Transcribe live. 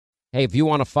Hey, if you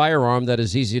want a firearm that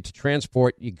is easy to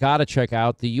transport, you got to check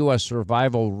out the U.S.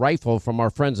 Survival Rifle from our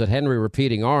friends at Henry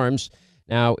Repeating Arms.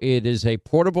 Now, it is a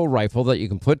portable rifle that you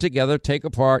can put together, take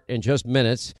apart in just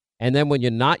minutes. And then when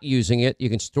you're not using it, you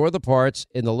can store the parts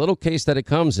in the little case that it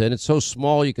comes in. It's so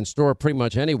small you can store it pretty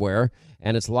much anywhere,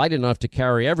 and it's light enough to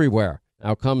carry everywhere.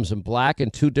 Now, it comes in black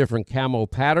and 2 different camo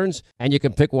patterns, and you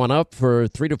can pick one up for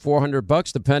 $300 to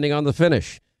 $400 depending on the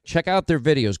finish. Check out their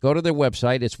videos. Go to their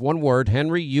website. It's one word,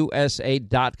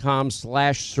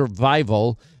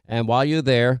 henryusa.com/survival. And while you're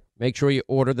there, make sure you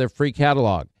order their free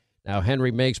catalog. Now,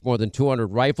 Henry makes more than 200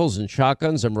 rifles and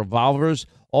shotguns and revolvers,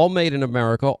 all made in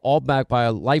America, all backed by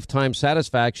a lifetime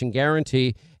satisfaction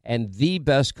guarantee and the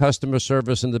best customer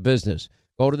service in the business.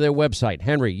 Go to their website,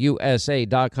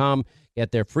 henryusa.com.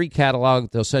 Get their free catalog.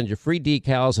 They'll send you free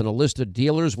decals and a list of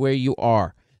dealers where you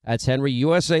are. That's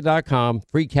henryusa.com.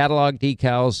 Free catalog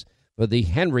decals for the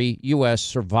Henry U.S.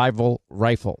 Survival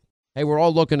Rifle. Hey, we're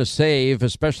all looking to save,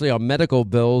 especially on medical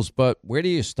bills, but where do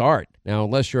you start? Now,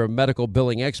 unless you're a medical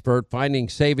billing expert, finding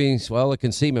savings, well, it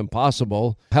can seem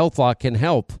impossible. HealthLock can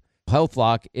help.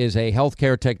 HealthLock is a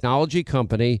healthcare technology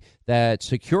company that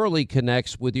securely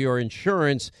connects with your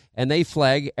insurance, and they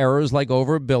flag errors like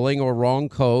overbilling or wrong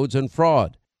codes and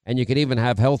fraud. And you can even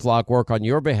have HealthLock work on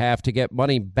your behalf to get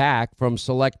money back from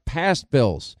select past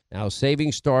bills. Now,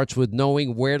 saving starts with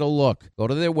knowing where to look. Go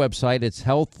to their website. It's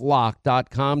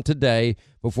healthlock.com today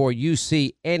before you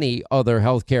see any other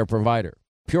healthcare provider.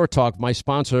 Pure Talk, my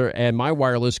sponsor and my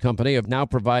wireless company, are now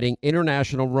providing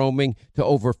international roaming to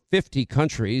over 50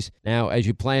 countries. Now, as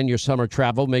you plan your summer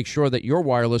travel, make sure that your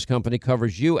wireless company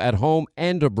covers you at home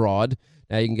and abroad.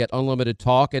 Now, you can get unlimited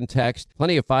talk and text,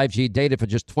 plenty of 5G data for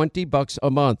just $20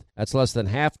 a month. That's less than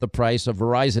half the price of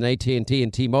Verizon, AT&T,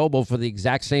 and T-Mobile for the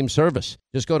exact same service.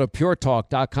 Just go to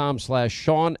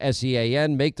puretalk.com/Sean,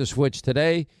 S-E-A-N. Make the switch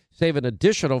today. Save an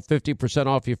additional 50%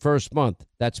 off your first month.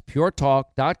 That's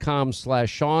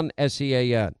puretalk.com/Sean,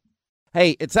 S-E-A-N.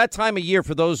 Hey, it's that time of year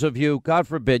for those of you, God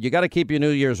forbid, you got to keep your New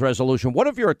Year's resolution. What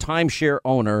if you're a timeshare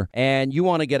owner and you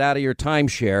want to get out of your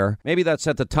timeshare? Maybe that's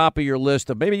at the top of your list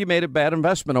of maybe you made a bad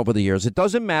investment over the years. It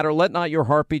doesn't matter. Let not your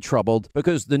heart be troubled,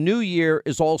 because the new year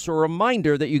is also a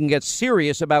reminder that you can get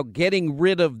serious about getting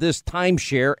rid of this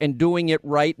timeshare and doing it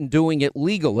right and doing it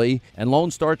legally. And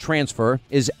Lone Star Transfer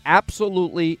is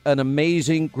absolutely an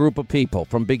amazing group of people.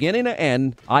 From beginning to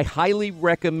end, I highly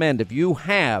recommend, if you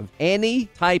have any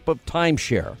type of timeshare,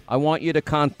 I want you to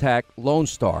contact Lone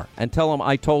Star and tell them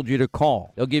I told you to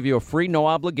call. They'll give you a free,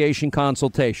 no-obligation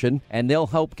consultation, and they'll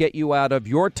help get you out of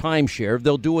your timeshare.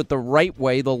 They'll do it the right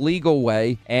way, the legal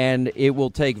way, and it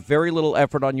will take very little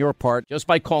effort on your part just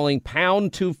by calling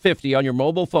pound 250 on your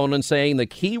mobile phone and saying the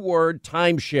keyword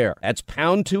timeshare. That's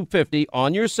pound 250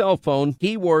 on your cell phone,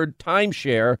 keyword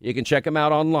timeshare. You can check them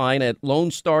out online at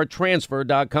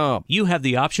LoneStarTransfer.com. You have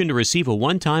the option to receive a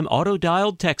one-time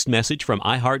auto-dialed text message from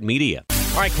iHeartMedia.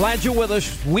 All right, glad you're with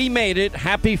us. We made it.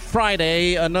 Happy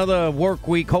Friday. Another work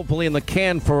week, hopefully in the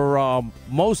can for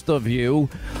most of you.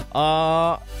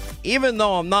 Even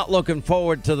though I'm not looking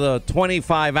forward to the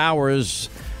 25 hours.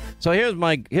 So here's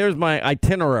my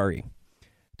itinerary.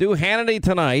 Do Hannity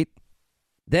tonight,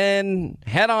 then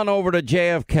head on over to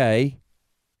JFK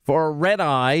for a red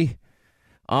eye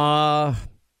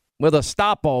with a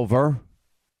stopover.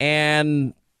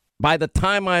 And by the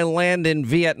time I land in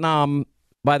Vietnam,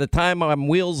 by the time I'm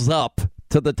wheels up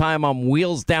to the time I'm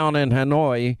wheels down in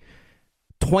Hanoi,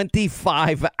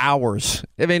 25 hours.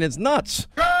 I mean, it's nuts.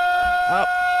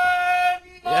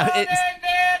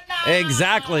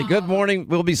 Exactly. Good morning.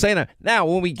 We'll be saying that. Now,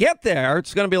 when we get there,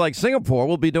 it's going to be like Singapore.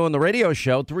 We'll be doing the radio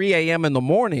show 3 a.m. in the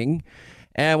morning,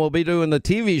 and we'll be doing the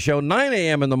TV show 9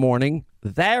 a.m. in the morning.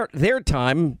 Their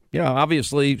time,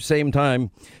 obviously same time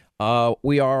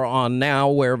we are on now,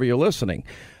 wherever you're listening.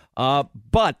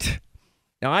 But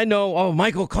now I know,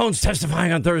 Michael Cohen's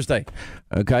testifying on Thursday.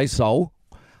 Okay, so,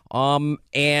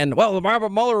 the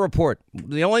Robert Mueller report,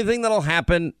 the only thing that'll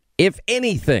happen, if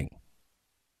anything,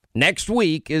 next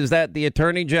week is that the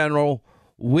Attorney General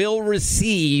will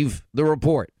receive the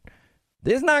report.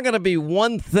 There's not going to be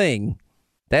one thing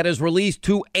that is released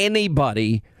to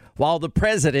anybody while the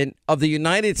President of the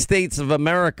United States of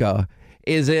America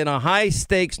is in a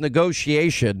high-stakes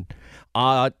negotiation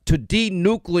to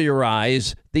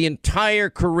denuclearize the entire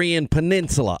Korean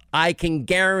peninsula. I can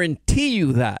guarantee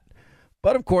you that.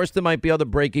 But, of course, there might be other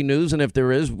breaking news, and if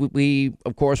there is, we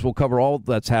of course, will cover all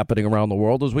that's happening around the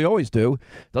world, as we always do.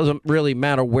 Doesn't really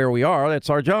matter where we are. That's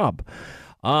our job.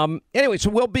 Anyway, so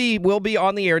we'll be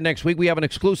on the air next week. We have an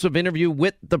exclusive interview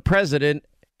with the president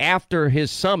after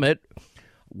his summit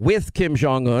with Kim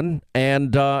Jong-un.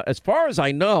 And as far as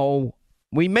I know,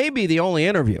 we may be the only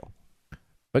interview.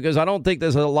 because I don't think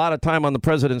there's a lot of time on the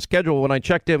president's schedule. When I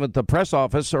checked in with the press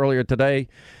office earlier today,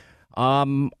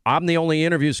 I'm the only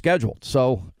interview scheduled.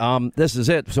 So this is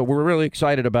it. So we're really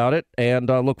excited about it and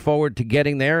look forward to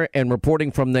getting there and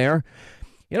reporting from there.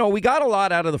 You know, we got a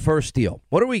lot out of the first deal.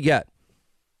 What do we get?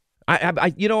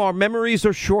 Our memories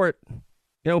are short.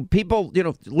 People,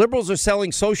 liberals are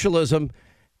selling socialism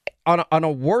on a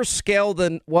worse scale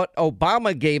than what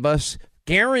Obama gave us,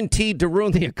 guaranteed to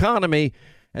ruin the economy.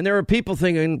 And there are people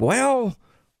thinking, well,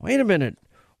 wait a minute.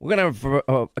 We're going to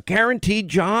have a guaranteed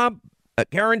job, a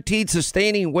guaranteed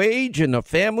sustaining wage, and a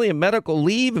family and medical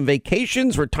leave and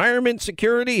vacations, retirement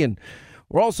security. And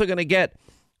we're also going to get,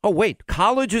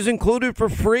 college is included for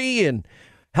free and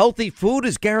healthy food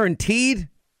is guaranteed.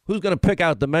 Who's going to pick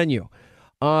out the menu?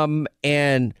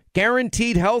 And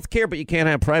guaranteed health care, but you can't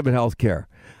have private health care.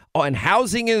 Oh, and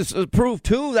housing is approved,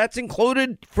 too. That's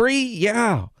included free.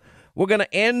 Yeah. We're going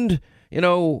to end,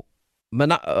 an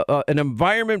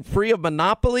environment free of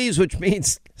monopolies, which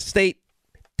means state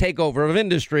takeover of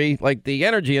industry, like the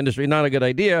energy industry. Not a good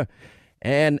idea.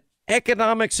 And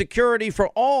economic security for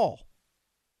all.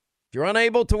 If you're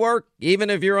unable to work, even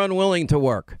if you're unwilling to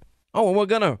work. Oh, and we're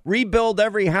going to rebuild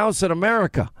every house in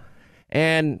America.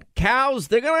 And cows,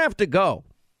 they're going to have to go.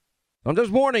 I'm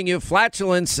just warning you,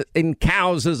 flatulence in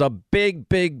cows is a big,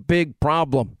 big, big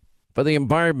problem for the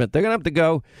environment. They're going to have to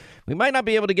go. We might not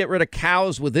be able to get rid of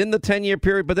cows within the 10-year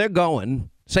period, but they're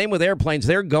going. Same with airplanes.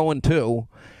 They're going, too.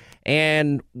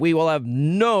 And we will have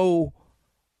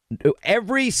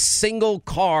every single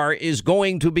car is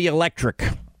going to be electric.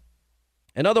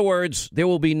 In other words, there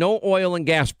will be no oil and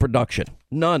gas production.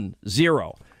 None.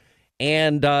 Zero.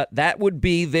 And that would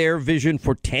be their vision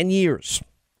for 10 years.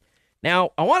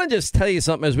 Now, I want to just tell you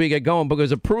something as we get going,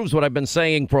 because it proves what I've been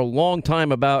saying for a long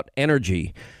time about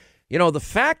energy. The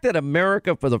fact that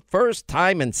America, for the first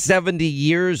time in 70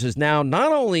 years, is now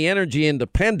not only energy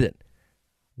independent,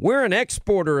 we're an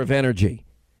exporter of energy.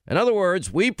 In other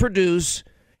words, we produce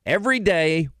every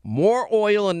day more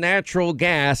oil and natural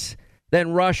gas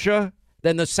than Russia,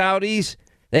 than the Saudis,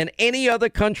 than any other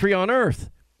country on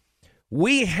earth.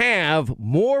 We have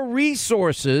more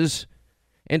resources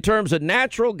in terms of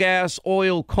natural gas,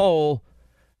 oil, coal,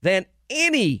 than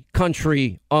any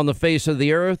country on the face of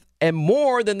the earth, and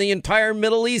more than the entire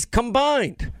Middle East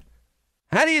combined.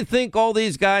 How do you think all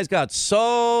these guys got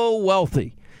so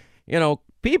wealthy?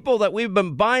 People that we've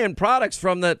been buying products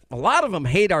from, that a lot of them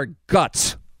hate our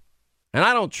guts. And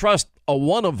I don't trust a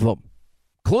one of them,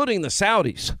 including the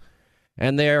Saudis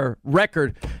and their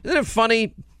record. Isn't it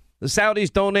funny? The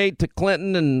Saudis donate to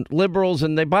Clinton and liberals,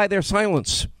 and they buy their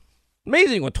silence.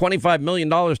 Amazing what $25 million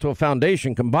to a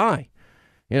foundation can buy.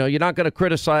 You're not going to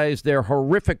criticize their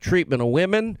horrific treatment of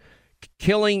women,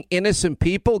 killing innocent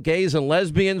people, gays and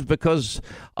lesbians, because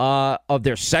of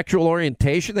their sexual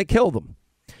orientation. They kill them.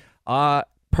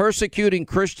 Persecuting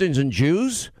Christians and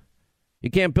Jews. You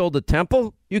can't build a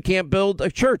temple. You can't build a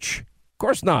church. Of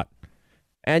course not.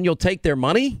 And you'll take their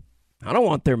money. I don't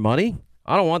want their money.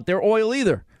 I don't want their oil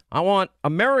either. I want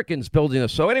Americans building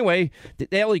this. So anyway, the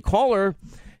Daily Caller,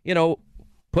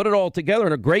 put it all together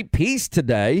in a great piece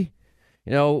today.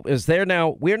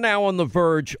 We're now on the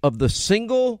verge of the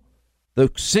single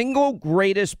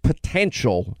greatest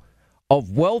potential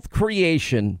of wealth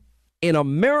creation in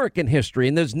American history.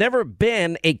 And there's never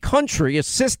been a country, a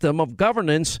system of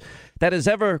governance that has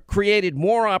ever created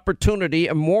more opportunity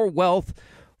and more wealth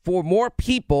for more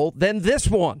people than this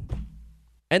one.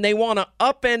 And they want to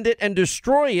upend it and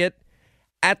destroy it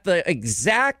at the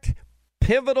exact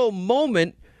pivotal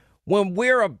moment when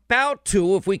we're about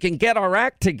to, if we can get our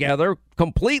act together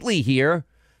completely here,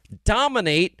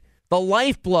 dominate the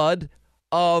lifeblood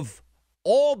of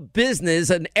all business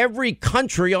in every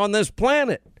country on this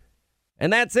planet.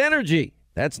 And that's energy.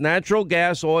 That's natural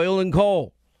gas, oil, and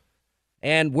coal.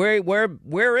 And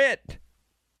we're it.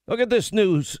 Look at this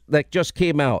news that just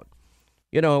came out.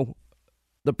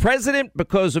 The president,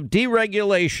 because of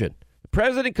deregulation, the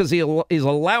president, because he's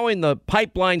allowing the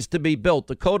pipelines to be built,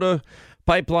 the Dakota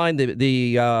pipeline,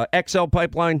 the XL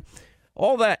pipeline,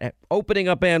 all that, opening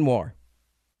up ANWR.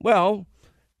 Well,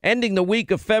 ending the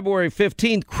week of February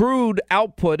 15th, crude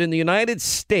output in the United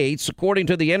States, according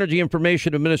to the Energy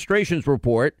Information Administration's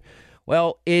report,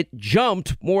 well, it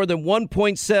jumped more than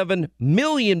 1.7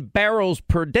 million barrels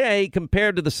per day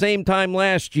compared to the same time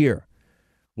last year.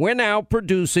 We're now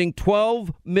producing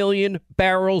 12 million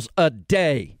barrels a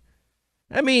day.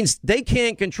 That means they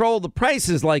can't control the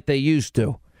prices like they used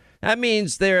to. That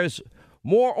means there's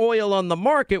more oil on the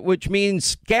market, which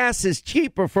means gas is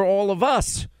cheaper for all of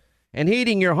us. And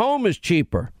heating your home is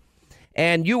cheaper.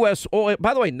 And U.S. oil,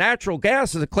 by the way, natural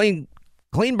gas is a clean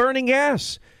burning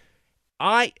gas.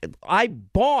 I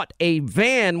bought a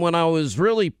van when I was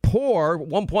really poor. At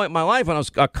one point in my life, when I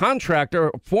was a contractor,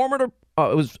 it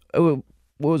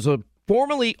was a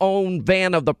formerly owned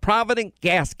van of the Provident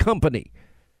Gas Company.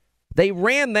 They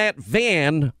ran that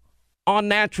van on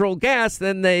natural gas,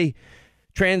 then they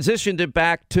transitioned it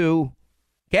back to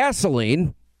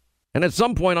gasoline. And at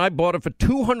some point, I bought it for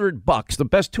 $200, the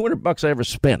best $200 I ever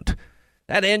spent.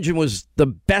 That engine was the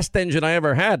best engine I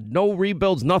ever had. No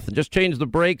rebuilds, nothing. Just change the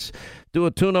brakes, do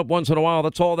a tune-up once in a while.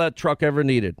 That's all that truck ever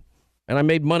needed. And I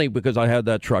made money because I had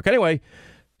that truck. Anyway,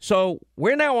 so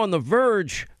we're now on the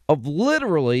verge of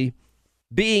literally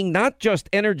being not just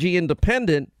energy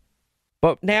independent,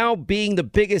 but now being the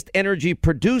biggest energy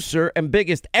producer and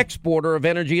biggest exporter of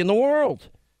energy in the world.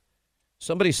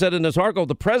 Somebody said in this article,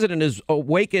 the president has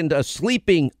awakened a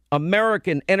sleeping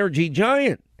American energy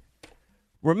giant.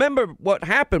 Remember what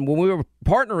happened when we were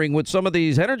partnering with some of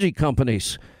these energy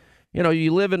companies. You know,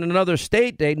 you live in another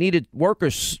state, they needed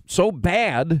workers so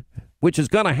bad, which is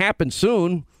going to happen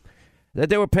soon, that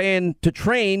they were paying to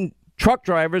train truck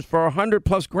drivers for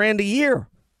 $100+ a year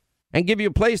and give you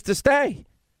a place to stay.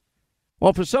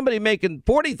 Well, for somebody making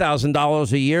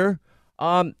 $40,000 a year,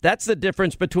 that's the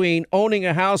difference between owning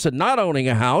a house and not owning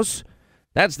a house.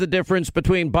 That's the difference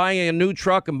between buying a new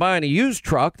truck and buying a used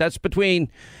truck. That's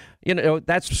between,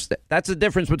 that's the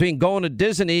difference between going to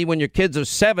Disney when your kids are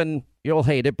 7. You'll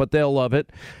hate it, but they'll love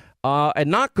it, and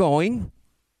not going.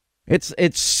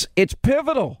 It's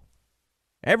pivotal.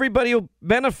 Everybody will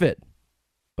benefit,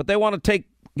 but they want to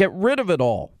get rid of it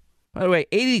all. By the way,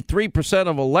 83%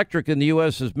 of electric in the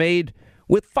U.S. is made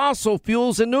with fossil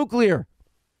fuels and nuclear.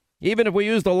 Even if we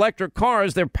use electric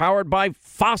cars, they're powered by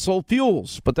fossil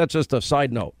fuels. But that's just a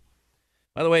side note.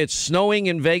 By the way, it's snowing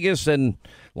in Vegas and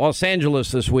Los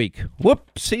Angeles this week.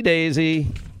 Whoopsie daisy.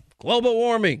 Global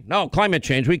warming. No, climate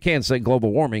change. We can't say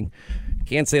global warming.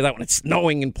 Can't say that when it's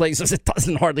snowing in places it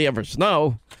doesn't hardly ever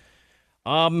snow.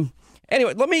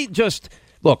 Anyway, let me just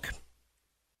look.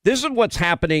 This is what's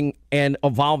happening and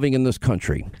evolving in this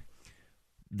country.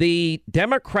 The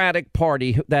Democratic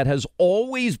Party that has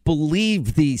always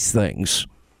believed these things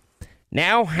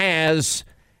now has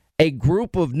a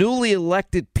group of newly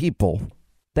elected people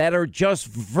that are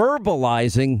just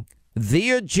verbalizing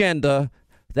the agenda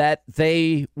that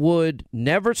they would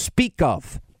never speak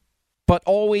of, but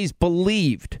always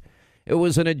believed. It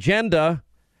was an agenda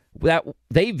that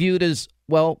they viewed as,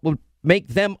 well, would make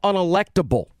them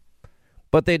unelectable.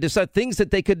 But they decided things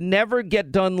that they could never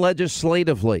get done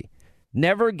legislatively,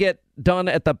 never get done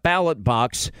at the ballot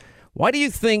box. Why do you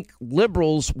think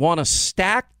liberals want to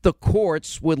stack the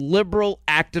courts with liberal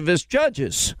activist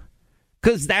judges?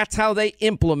 Because that's how they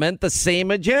implement the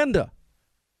same agenda.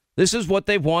 This is what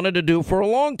they've wanted to do for a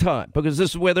long time, because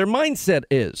this is where their mindset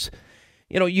is.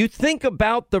 You know, you think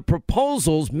about the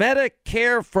proposals,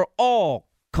 Medicare for all,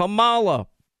 Kamala,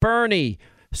 Bernie,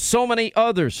 so many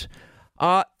others.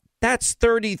 That's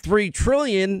 $33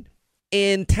 trillion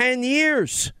in 10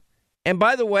 years. And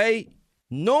by the way,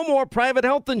 no more private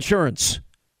health insurance.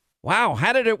 Wow,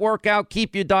 how did it work out?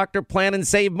 Keep your doctor plan and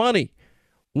save money.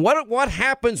 What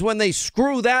happens when they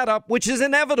screw that up, which is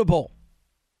inevitable?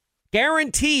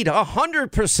 Guaranteed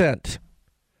 100%.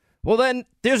 Well, then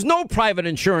there's no private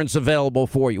insurance available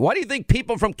for you. Why do you think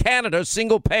people from Canada,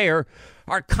 single payer,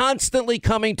 are constantly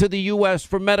coming to the U.S.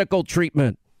 for medical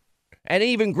treatment? And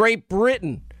even Great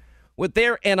Britain with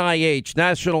their NIH,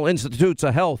 National Institutes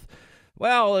of Health.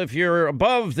 Well, if you're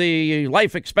above the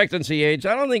life expectancy age,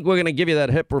 I don't think we're going to give you that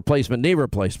hip replacement, knee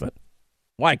replacement.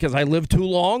 Why? Because I live too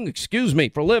long? Excuse me,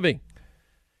 for living.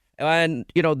 And,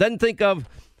 then think of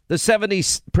the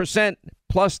 70%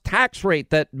 plus tax rate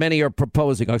that many are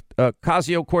proposing,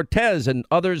 Ocasio-Cortez and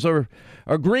others are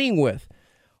agreeing with,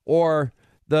 or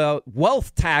the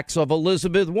wealth tax of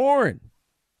Elizabeth Warren.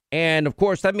 And, of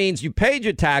course, that means you paid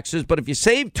your taxes, but if you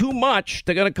save too much,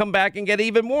 they're going to come back and get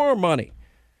even more money.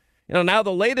 Now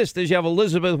the latest is you have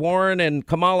Elizabeth Warren and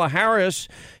Kamala Harris.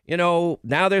 Now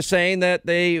they're saying that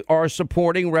they are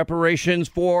supporting reparations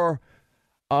for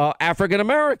African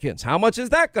Americans. How much is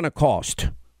that going to cost?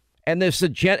 And this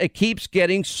agenda, it keeps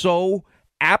getting so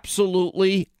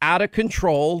absolutely out of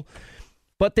control,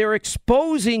 but they're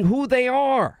exposing who they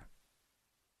are.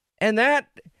 And that,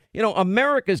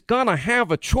 America's going to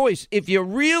have a choice. If you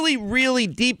really, really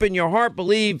deep in your heart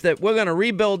believe that we're going to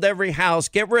rebuild every house,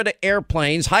 get rid of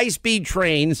airplanes, high-speed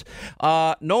trains,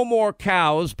 no more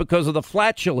cows because of the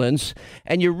flatulence,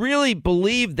 and you really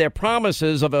believe their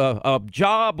promises of a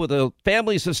job with a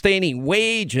family-sustaining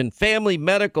wage and family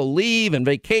medical leave and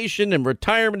vacation and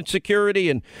retirement security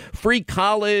and free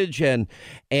college and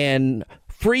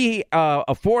free,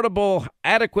 affordable,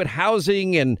 adequate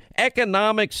housing and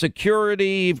economic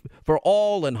security for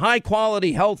all and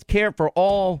high-quality health care for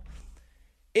all.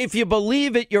 If you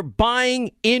believe it, you're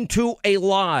buying into a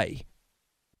lie.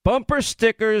 Bumper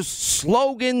stickers,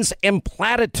 slogans, and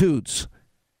platitudes.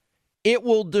 It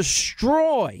will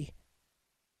destroy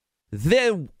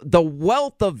the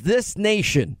wealth of this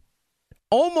nation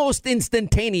almost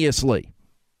instantaneously.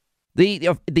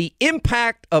 The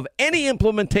impact of any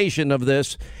implementation of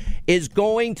this is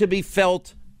going to be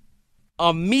felt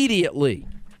immediately.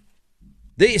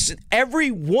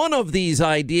 Every one of these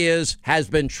ideas has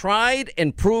been tried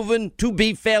and proven to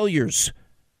be failures.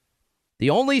 The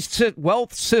only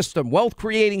wealth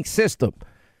creating system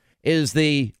is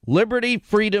the liberty,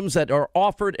 freedoms that are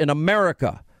offered in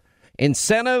America.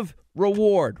 Incentive,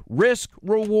 reward, risk,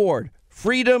 reward,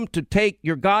 freedom to take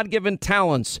your God-given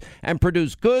talents and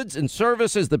produce goods and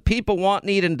services that people want,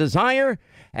 need, and desire.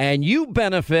 And you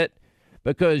benefit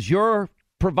because you're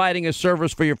providing a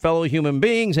service for your fellow human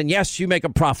beings. And yes, you make a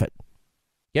profit.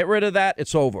 Get rid of that.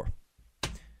 It's over.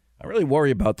 I really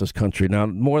worry about this country now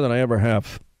more than I ever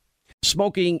have.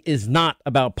 Smoking is not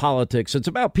about politics. It's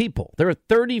about people. There are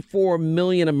 34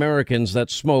 million Americans that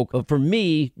smoke. But for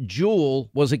me, Juul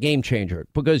was a game changer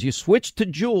because you switch to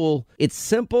Juul. It's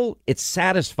simple, it's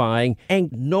satisfying,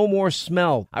 and no more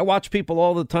smell. I watch people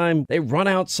all the time. They run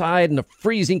outside in the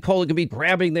freezing cold and can be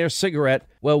grabbing their cigarette.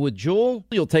 Well, with Juul,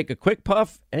 you'll take a quick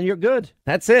puff and you're good.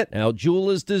 That's it. Now,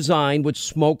 Juul is designed with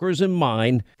smokers in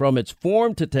mind. From its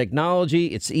form to technology,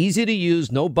 it's easy to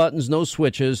use, no buttons, no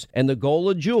switches. And the goal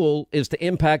of Juul is to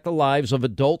impact the lives of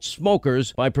adult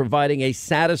smokers by providing a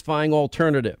satisfying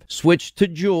alternative. Switch to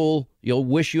Juul. You'll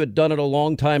wish you had done it a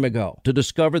long time ago. To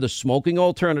discover the smoking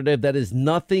alternative that is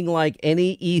nothing like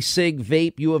any e-cig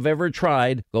vape you have ever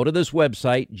tried, go to this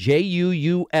website,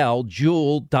 Juul.com/Switch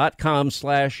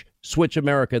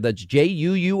America. That's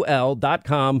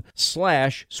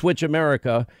Juul.com/Switch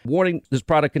America. Warning, this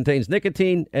product contains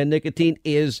nicotine, and nicotine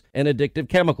is an addictive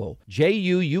chemical.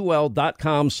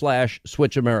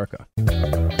 Juul.com/Switch America.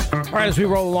 All right, as we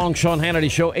roll along, Sean Hannity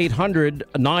Show,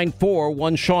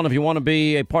 800-941-SEAN. If you want to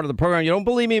be a part of the program, you don't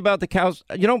believe me about the cows.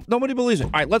 Nobody believes it.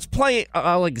 All right, let's play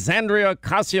Alexandria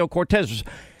Ocasio-Cortez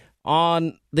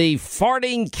on the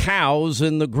farting cows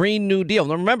in the Green New Deal.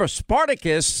 Now, remember,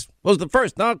 Spartacus was the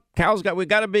first. No, we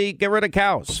got to get rid of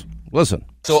cows. Listen.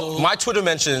 So my Twitter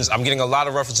mentions, I'm getting a lot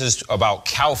of references about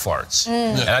cow farts.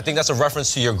 And I think that's a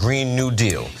reference to your Green New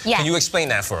Deal. Yeah. Can you explain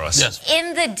that for us? Yes.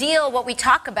 In the deal, what we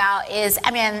talk about is,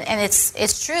 and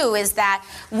it's true, is that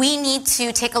we need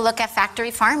to take a look at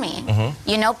factory farming,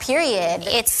 period.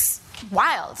 It's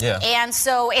wild. Yeah. And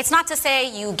so it's not to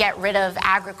say you get rid of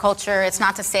agriculture. It's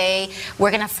not to say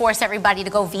we're going to force everybody to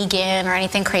go vegan or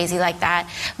anything crazy like that.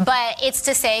 But it's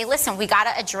to say, listen, we got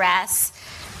to address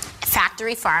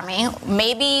factory farming.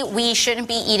 Maybe we shouldn't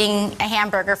be eating a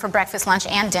hamburger for breakfast, lunch,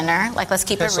 and dinner. Like, let's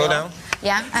keep it real. Slow down.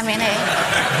 Yeah, I mean, hey.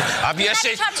 I'll be at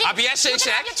Shake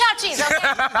Shack. Chopped cheese, okay?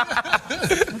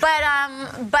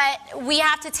 But we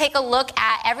have to take a look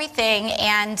at everything,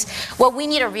 and what we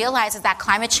need to realize is that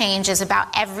climate change is about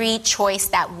every choice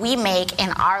that we make in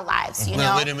our lives. Wait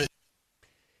a minute.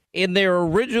 In their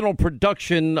original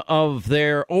production of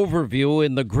their overview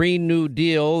in the Green New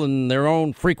Deal and their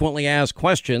own frequently asked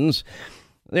questions,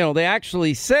 they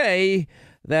actually say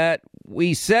that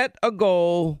we set a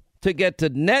goal to get to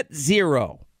net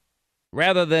zero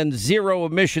rather than zero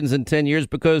emissions in 10 years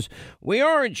because we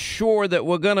aren't sure that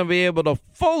we're going to be able to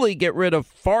fully get rid of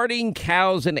farting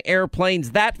cows and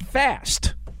airplanes that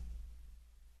fast.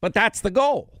 But that's the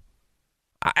goal.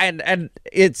 And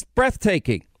it's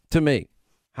breathtaking to me.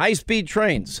 High-speed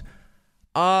trains.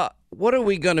 What are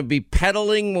we going to be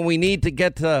pedaling when we need to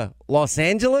get to Los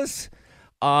Angeles?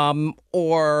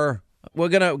 Or we're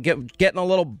going to get in a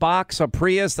little box, a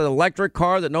Prius, an electric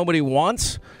car that nobody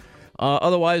wants?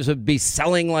 Otherwise, it'd be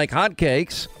selling like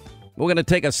hotcakes. We're going to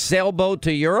take a sailboat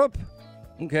to Europe?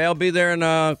 Okay, I'll be there in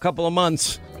a couple of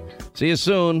months. See you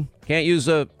soon. Can't use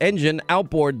an engine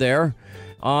outboard there.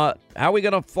 How are we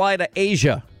going to fly to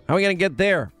Asia? How are we going to get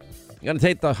there? You're going to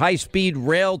take the high-speed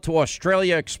rail to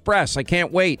Australia Express. I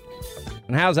can't wait.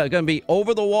 And how's that going to be,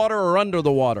 over the water or under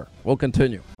the water? We'll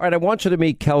continue. All right, I want you to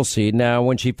meet Kelsey. Now,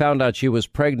 when she found out she was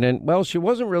pregnant, well, she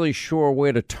wasn't really sure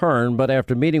where to turn, but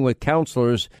after meeting with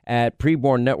counselors at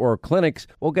Preborn Network clinics,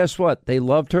 well, guess what? They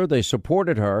loved her, they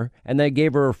supported her, and they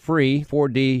gave her a free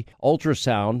 4D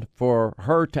ultrasound for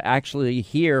her to actually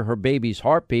hear her baby's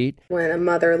heartbeat. When a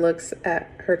mother looks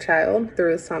at her child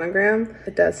through a sonogram,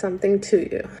 it does something to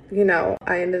you.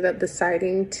 I ended up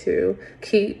deciding to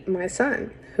keep my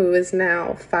son. who is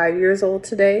now 5 years old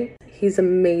today. He's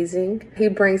amazing. He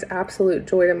brings absolute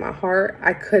joy to my heart.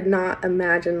 I could not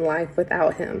imagine life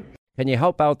without him. Can you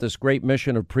help out this great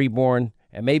mission of preborn?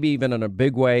 And maybe even in a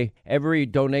big way. Every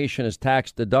donation is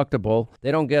tax deductible.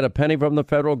 They don't get a penny from the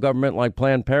federal government like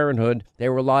Planned Parenthood. They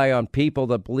rely on people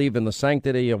that believe in the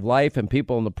sanctity of life and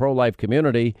people in the pro-life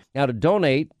community. Now to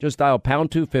donate, just dial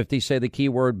pound 250, say the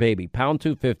keyword baby, pound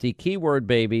 250, keyword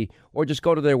baby, or just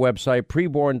go to their website,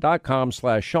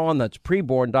 preborn.com/Sean. That's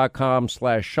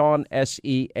preborn.com/Sean,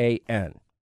 SEAN.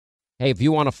 Hey, if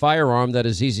you want a firearm that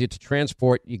is easy to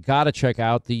transport, you got to check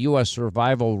out the U.S.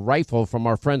 Survival Rifle from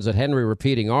our friends at Henry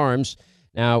Repeating Arms.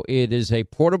 Now, it is a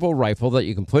portable rifle that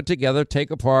you can put together,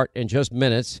 take apart in just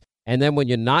minutes, and then when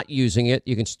you're not using it,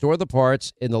 you can store the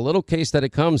parts in the little case that it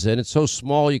comes in. It's so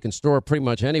small you can store it pretty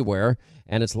much anywhere,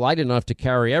 and it's light enough to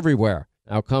carry everywhere.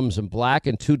 Now, it comes in black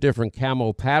and 2 different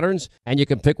camo patterns, and you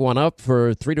can pick one up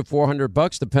for $300 to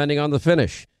 $400 depending on the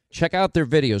finish. Check out their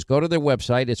videos. Go to their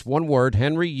website. It's one word,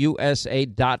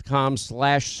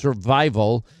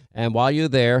 henryusa.com/survival. And while you're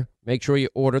there, make sure you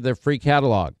order their free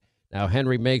catalog. Now,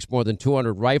 Henry makes more than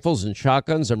 200 rifles and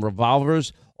shotguns and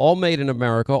revolvers, all made in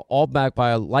America, all backed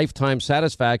by a lifetime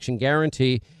satisfaction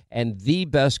guarantee and the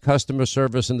best customer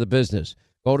service in the business.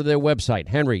 Go to their website,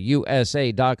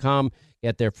 henryusa.com.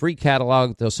 Get their free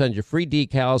catalog. They'll send you free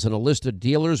decals and a list of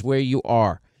dealers where you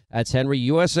are. That's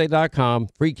henryusa.com.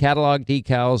 Free catalog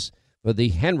decals for the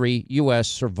Henry U.S.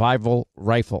 Survival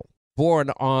Rifle. Born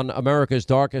on America's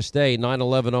darkest day,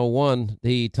 9/11/01,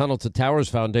 the Tunnel to Towers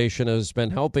Foundation has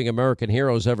been helping American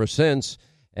heroes ever since.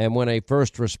 And when a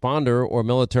first responder or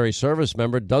military service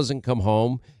member doesn't come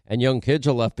home and young kids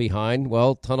are left behind,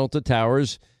 well, Tunnel to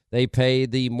Towers, they pay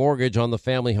the mortgage on the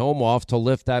family home off to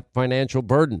lift that financial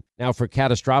burden. Now, for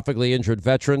catastrophically injured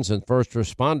veterans and first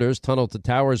responders, Tunnel to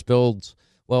Towers builds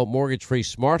mortgage-free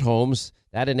smart homes.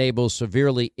 That enables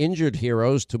severely injured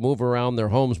heroes to move around their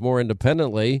homes more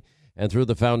independently. And through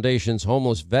the Foundation's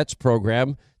Homeless Vets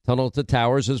program, Tunnel to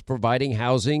Towers is providing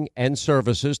housing and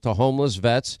services to homeless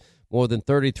vets. More than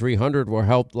 3,300 were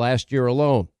helped last year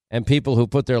alone. And people who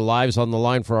put their lives on the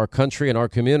line for our country and our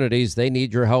communities, they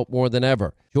need your help more than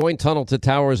ever. Join Tunnel to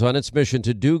Towers on its mission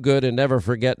to do good and never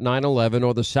forget 9/11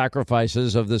 or the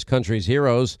sacrifices of this country's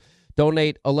heroes.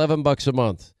 Donate $11 a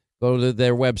month. Go to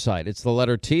their website. It's the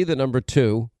letter T, the number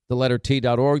 2, the letter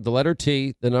T.org, the letter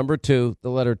T, the number 2,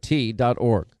 the letter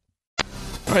T.org.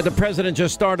 All right, the president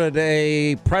just started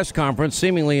a press conference,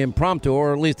 seemingly impromptu,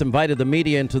 or at least invited the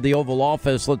media into the Oval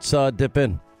Office. Let's dip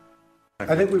in.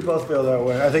 I think we both feel that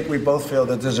way. I think we both feel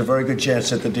that there's a very good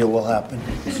chance that the deal will happen.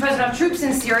 Mr. President, troops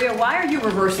in Syria, why are you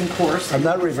reversing course? I'm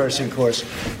not reversing course.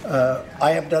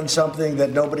 I have done something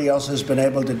that nobody else has been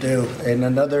able to do. In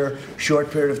another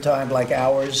short period of time, like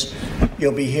hours,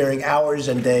 you'll be hearing hours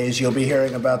and days, you'll be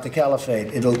hearing about the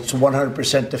caliphate. It's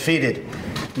 100% defeated.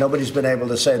 Nobody's been able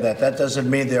to say that. That doesn't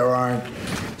mean there aren't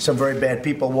some very bad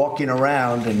people walking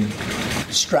around and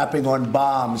strapping on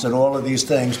bombs and all of these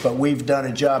things, but we've done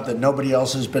a job that nobody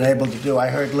else has been able to do. I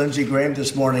heard Lindsey Graham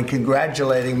this morning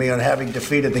congratulating me on having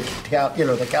defeated the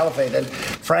caliphate, and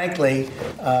frankly,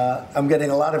 I'm getting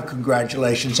a lot of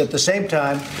congratulations. At the same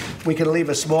time, we can leave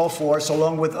a small force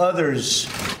along with others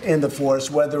in the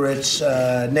force, whether it's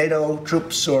NATO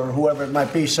troops or whoever it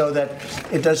might be, so that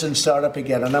it doesn't start up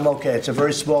again, and I'm okay. It's a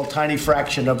very small, tiny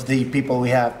fraction of the people we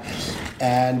have.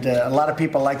 And a lot of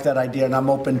people like that idea, and I'm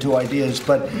open to ideas.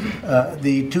 But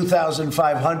the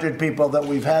 2,500 people that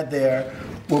we've had there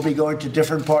will be going to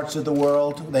different parts of the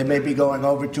world. They may be going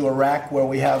over to Iraq, where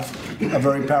we have a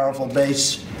very powerful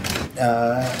base,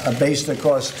 a base that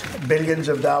cost billions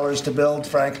of dollars to build,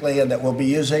 frankly, and that we'll be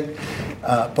using.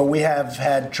 But we have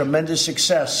had tremendous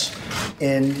success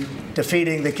in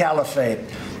defeating the caliphate.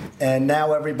 And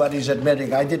now everybody's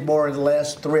admitting, I did more in the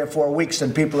last 3 or 4 weeks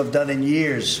than people have done in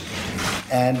years.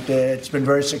 And it's been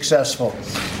very successful.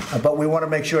 But we want to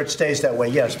make sure it stays that way.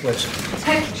 Yes, please.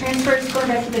 Tech transfers, going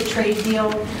back to the trade deal,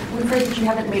 we've heard that you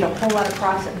haven't made a whole lot of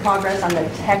progress on the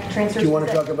tech transfers. Do you want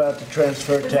to talk about the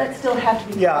transfer tech? Does that still have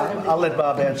to be? Yeah, I'll let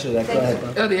Bob answer that. Go ahead,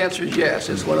 Bob. The answer is yes.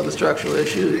 It's one of the structural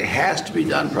issues. It has to be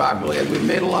done properly, and we've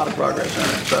made a lot of progress on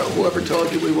it. So whoever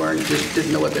told you we weren't just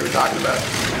didn't know what they were talking about.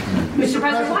 Mr.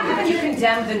 President, why haven't you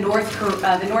condemned the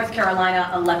North Carolina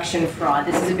election fraud?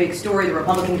 This is a big story. The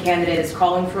Republican candidate is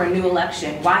calling for a new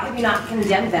election. Why have you not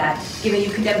condemned that, given you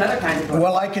condemned other kinds of fraud?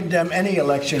 Well, I condemn any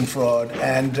election fraud.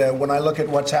 And when I look at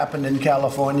what's happened in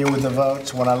California with the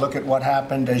votes, when I look at what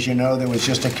happened, as you know, there was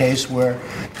just a case where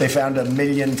they found 1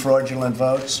 million fraudulent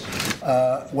votes.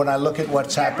 When I look at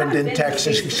what's happened in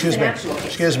Texas,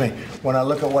 excuse me, when I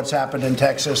look at what's happened in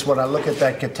Texas, when I look at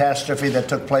that catastrophe that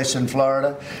took place in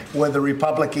Florida, where the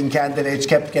Republican candidates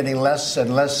kept getting less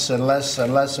and less and less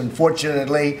and less.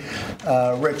 Unfortunately,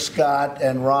 Rick Scott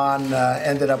and Ron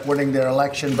ended up winning their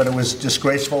election, but it was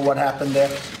disgraceful what happened there.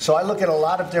 So I look at a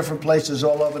lot of different places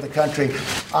all over the country.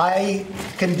 I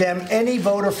condemn any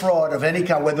voter fraud of any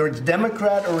kind, whether it's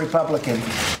Democrat or Republican.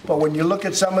 But when you look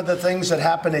at some of the things that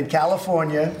happened in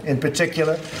California in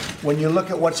particular, when you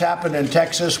look at what's happened in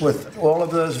Texas with all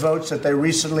of those votes that they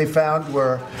recently found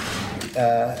were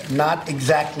not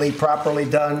exactly properly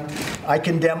done, I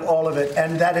condemn all of it,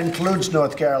 and that includes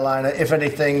North Carolina. If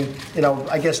anything,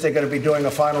 I guess they're going to be doing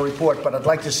a final report, but I'd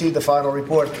like to see the final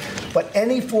report. But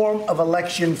any form of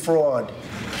election fraud,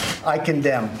 I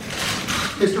condemn.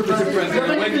 Mr.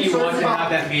 President, when do you want to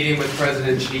have that meeting with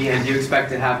President Xi, and do you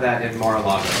expect to have that in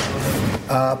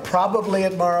Mar-a-Lago? Probably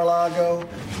at Mar-a-Lago,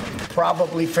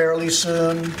 probably fairly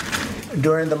soon,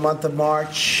 during the month of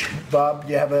March. Bob,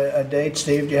 do you have a date?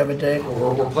 Steve, do you have a date?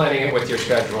 We're planning it with your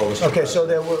schedule. Okay,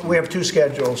 so we have two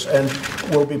schedules, and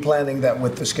we'll be planning that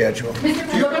with the schedule. Do you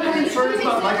have any concerns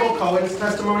about Michael Cohen's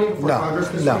testimony for Congress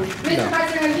this week? Mr.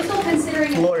 President, are you still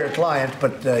considering... Lawyer-client,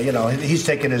 but, he's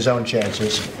taking his own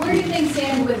chances. Where do you think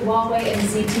stand with Huawei and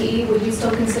ZTE? Would you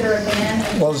still consider a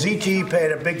ban? Well, ZTE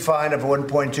paid a big fine of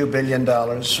 $1.2 billion,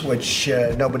 which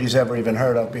nobody's ever even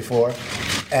heard of before.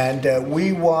 And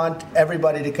we want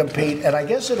everybody to compete. And I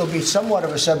guess it'll be somewhat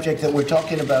of a subject that we're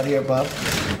talking about here, Bob.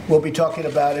 We'll be talking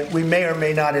about it. We may or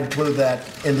may not include that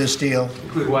in this deal.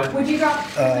 Include what? Would you drop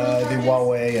the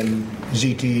Huawei and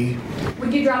ZTE.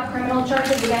 Would you drop criminal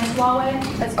charges against Huawei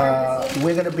as part of this deal?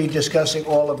 We're going to be discussing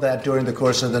all of that during the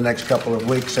course of the next couple of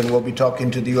weeks, and we'll be talking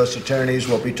to the U.S. attorneys.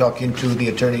 We'll be talking to the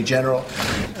Attorney General.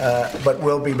 But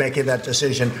we'll be making that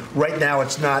decision. Right now,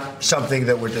 it's not something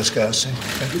that we're discussing.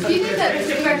 Do you think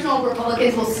that congressional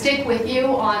Republicans will stick with you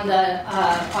on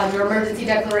your emergency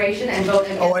declaration and vote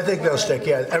against? Oh, I think they'll stick,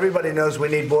 yeah. Everybody knows we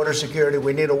need border security.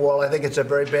 We need a wall. I think it's a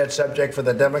very bad subject for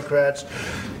the Democrats.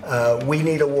 We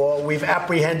need a wall. We've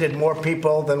apprehended more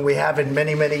people than we have in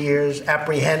many, many years.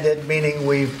 Apprehended, meaning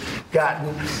we've gotten.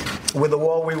 With a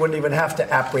wall, we wouldn't even have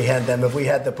to apprehend them if we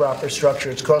had the proper structure.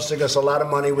 It's costing us a lot of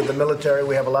money with the military.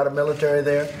 We have a lot of military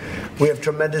there. We have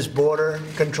tremendous border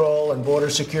control and border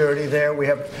security there. We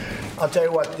have, I'll tell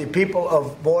you what, the people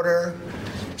of border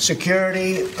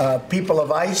security, people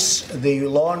of ICE, the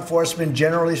law enforcement,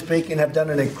 generally speaking, have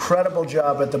done an incredible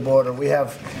job at the border. We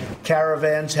have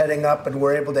caravans heading up, and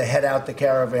we're able to head out the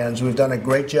caravans. We've done a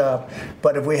great job.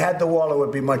 But if we had the wall, it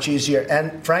would be much easier.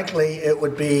 And frankly, it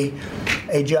would be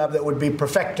a job that would be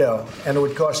perfecto, and it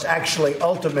would cost actually,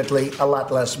 ultimately, a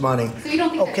lot less money. So you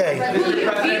don't think that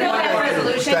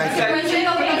resolution?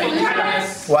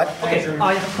 What? Okay,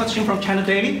 I have a question from China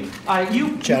Daily.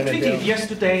 You tweeted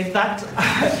yesterday that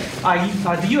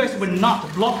the U.S. will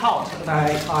not block out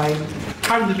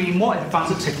currently more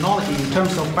advanced technology in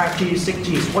terms of 5G,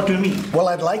 6G. What do you mean? Well,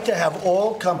 I'd like to have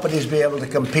all companies be able to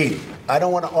compete. I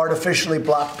don't want to artificially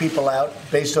block people out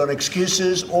based on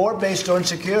excuses or based on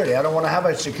security. I don't want to have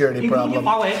a security problem.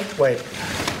 Wait.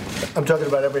 I'm talking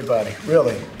about everybody,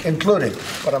 really, including,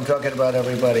 but I'm talking about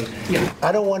everybody. Yeah.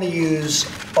 I don't want to use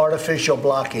artificial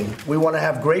blocking. We want to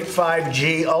have great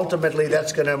 5G. Ultimately,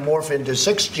 that's going to morph into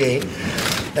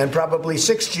 6G, and probably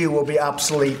 6G will be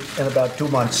obsolete in about 2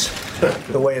 months,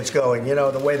 the way it's going,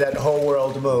 the way that whole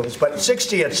world moves. But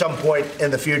 6G at some point in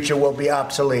the future will be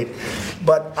obsolete.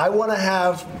 But I want to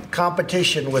have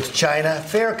competition with China,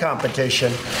 fair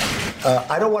competition.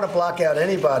 I don't want to block out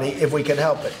anybody if we can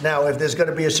help it. Now, if there's going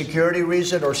to be a security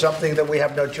reason or something, then we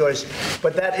have no choice.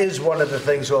 But that is one of the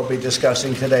things we'll be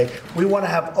discussing today. We want to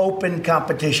have open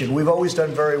competition. We've always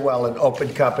done very well in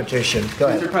open competition. Go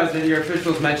ahead. Mr. President, your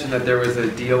officials mentioned that there was a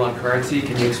deal on currency.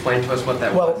 Can you explain to us what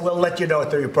that was? Well, we'll let you know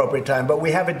at the appropriate time. But we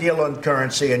have a deal on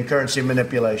currency and currency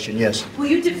manipulation, yes. Will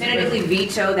you definitively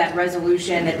veto that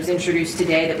resolution that was introduced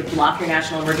today that would block your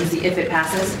national emergency if it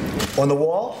passes? On the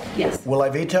wall? Yes. Will I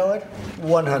veto it?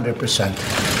 100%.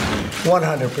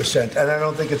 100%. And I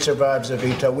don't think it survives a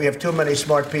veto. We have too many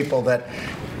smart people that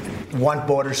want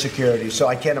border security, so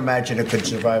I can't imagine it could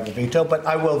survive a veto, but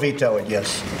I will veto it,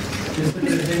 yes.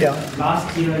 Yeah.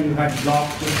 Last year you had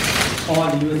blocked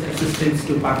all U.S. assistance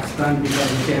to Pakistan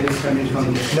because of terrorists coming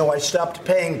from there. No, I stopped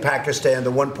paying Pakistan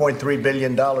the $1.3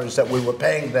 billion that we were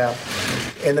paying them.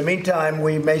 In the meantime,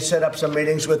 we may set up some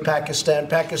meetings with Pakistan.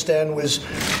 Pakistan was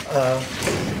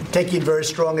taking very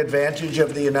strong advantage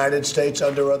of the United States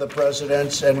under other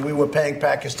presidents, and we were paying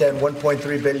Pakistan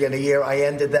 $1.3 billion a year. I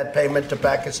ended that payment to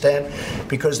Pakistan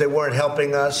because they weren't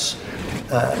helping us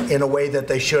in a way that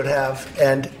they should have.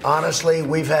 And honestly,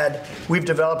 we've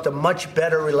developed a much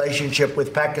better relationship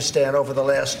with Pakistan over the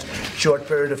last short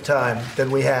period of time than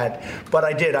we had. But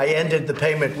I ended the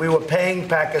payment. We were paying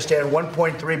Pakistan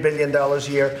 $1.3 billion a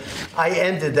year. I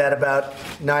ended that about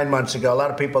 9 months ago. A lot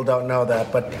of people don't know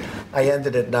that, but I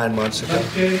ended it 9 months ago.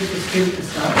 But there is still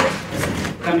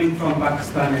coming from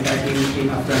Pakistan and I think in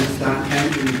Afghanistan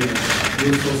and India.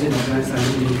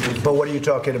 But what are you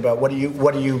talking about? What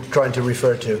are you trying to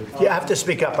refer to? You have to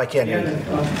speak up. I can't hear you.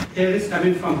 Terrorists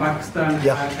coming from Pakistan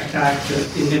attacked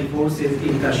Indian forces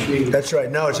in Kashmir. That's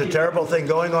right. No, it's a terrible thing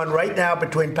going on right now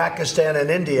between Pakistan and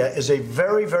India. Is a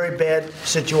very, very bad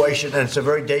situation, and it's a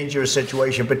very dangerous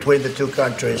situation between the two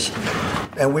countries.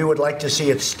 And we would like to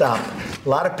see it stop. A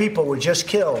lot of people were just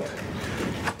killed.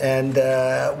 And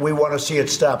we want to see it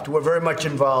stopped. We're very much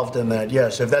involved in that,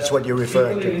 yes, if that's what you're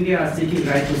referring to. India are seeking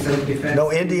right to self-defense.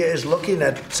 No, India is looking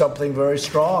at something very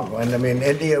strong. And I mean,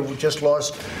 India just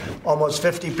lost almost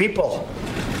 50 people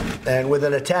and with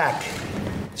an attack.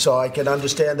 So I can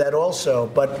understand that also.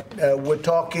 But we're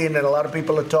talking, and a lot of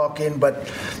people are talking,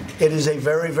 but it is a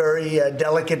very, very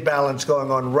delicate balance going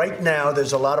on. Right now,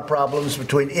 there's a lot of problems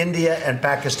between India and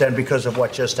Pakistan because of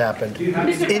what just happened.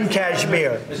 In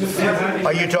Kashmir.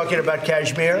 Are you talking about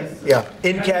Kashmir? Yeah.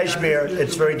 In Kashmir,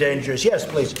 it's very dangerous. Yes,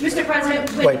 please. Mr. President,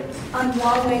 wait. On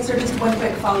Huawei, sir, just one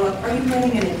quick follow-up. Are you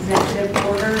planning an executive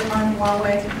order on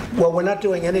Huawei? Well, we're not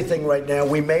doing anything right now.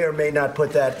 We may or may not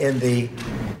put that in the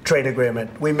trade agreement.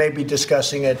 We may be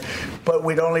discussing it, but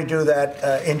we'd only do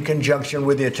that in conjunction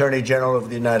with the Attorney General of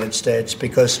the United States,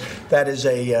 because that is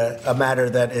a matter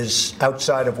that is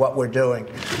outside of what we're doing.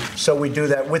 So we do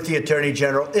that with the Attorney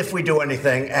General if we do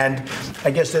anything, and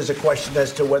I guess there's a question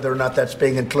as to whether or not that's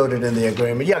being included in the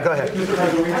agreement. Yeah, go ahead. Mr.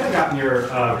 President, we haven't gotten your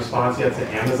response yet to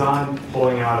Amazon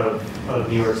pulling out of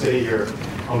New York City, your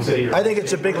home city. I think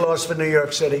it's a big loss for New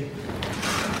York City.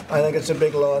 I think it's a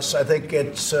big loss. I think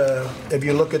it's, if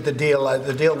you look at the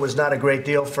deal was not a great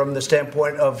deal from the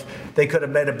standpoint of they could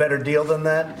have made a better deal than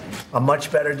that, a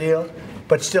much better deal.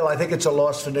 But still, I think it's a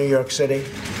loss for New York City.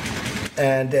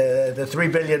 And the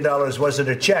 $3 billion wasn't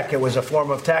a check. It was a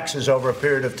form of taxes over a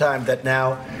period of time that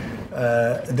now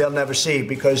they'll never see,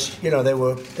 because, they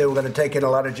were going to take in a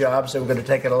lot of jobs. They were going to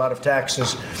take in a lot of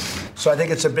taxes. So I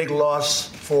think it's a big loss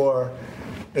for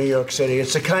New York City.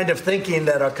 It's the kind of thinking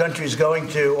that our country is going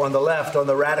to on the left, on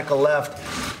the radical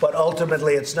left, but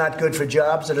ultimately it's not good for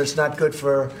jobs and it's not good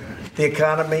for the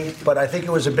economy. But I think it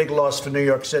was a big loss for New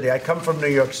York City. I come from New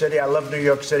York City. I love New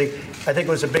York City. I think it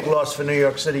was a big loss for New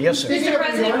York City. Yes, sir. Mr.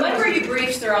 President, when were you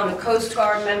briefed, sir, on the Coast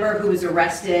Guard member who was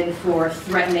arrested for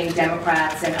threatening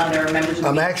Democrats and other members of the...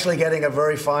 I'm actually getting a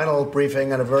very final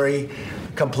briefing and a very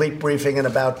complete briefing in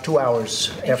about 2 hours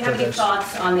after this. Do you have any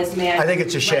thoughts on this man? I think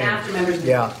it's a shame.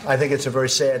 Yeah, I think it's a very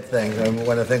sad thing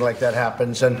when a thing like that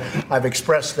happens, and I've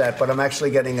expressed that, but I'm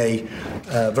actually getting a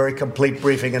very complete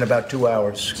briefing in about 2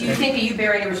 hours. Do you think that you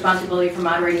bear any responsibility for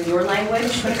moderating your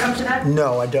language when it comes to that?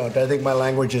 No, I don't. I think my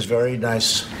language is very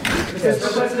nice. Yes.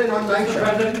 Mr. President, on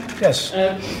yes.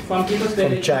 From People's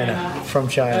Daily China. From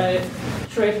China.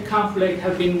 Trade conflict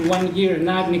has been 1 year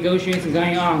now, negotiations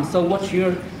going on. So what do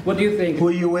you think? Who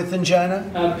are you with in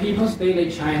China? People's Daily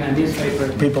China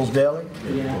newspaper. People's Daily?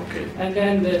 Yeah. Okay. And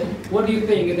then what do you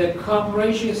think? That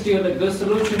cooperation is still a good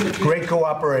solution? Great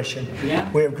cooperation. Yeah.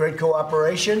 We have great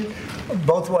cooperation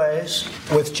both ways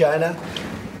with China.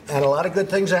 And a lot of good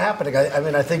things are happening. I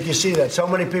mean, I think you see that. So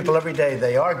many people every day,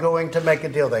 they are going to make a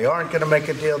deal. They aren't going to make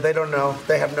a deal. They don't know.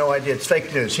 They have no idea. It's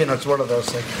fake news. It's one of those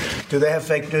things. Do they have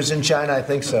fake news in China? I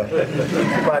think so.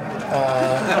 But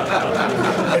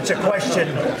it's a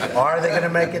question. Are they going to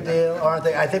make a deal? Aren't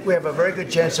they? I think we have a very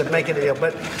good chance of making a deal.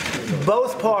 But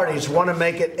both parties want to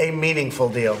make it a meaningful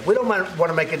deal. We don't want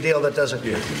to make a deal that doesn't.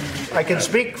 I can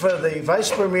speak for the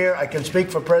Vice Premier. I can speak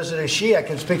for President Xi. I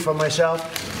can speak for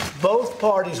myself. Both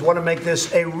parties want to make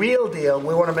this a real deal.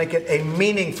 We want to make it a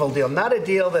meaningful deal, not a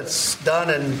deal that's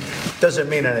done and doesn't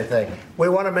mean anything. We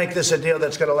want to make this a deal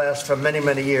that's going to last for many,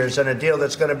 many years, and a deal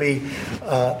that's going to be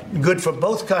good for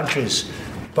both countries.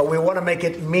 But we want to make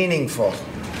it meaningful.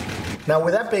 Now,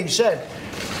 with that being said,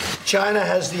 China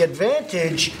has the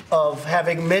advantage of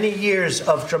having many years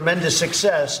of tremendous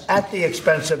success at the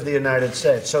expense of the United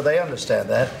States. So they understand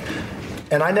that.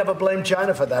 And I never blamed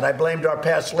China for that. I blamed our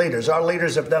past leaders. Our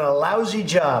leaders have done a lousy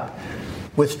job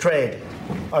with trade.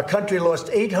 Our country lost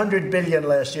 $800 billion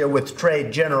last year with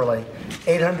trade generally,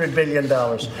 $800 billion.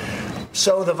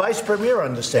 So the Vice Premier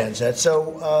understands that.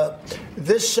 So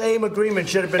this same agreement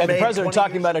should have been made. The President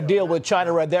talking about a deal with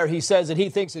China right there. He says that he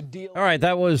thinks a deal. All right,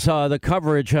 that was the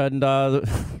coverage. And the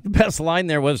best line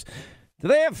there was, do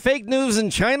they have fake news in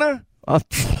China?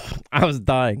 I was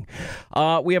dying.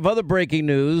 We have other breaking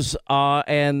news,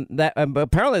 and that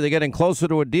apparently they're getting closer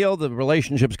to a deal. The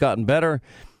relationship's gotten better.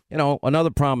 You know,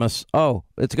 another promise. Oh,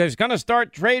 it's going to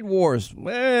start trade wars.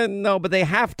 No, but they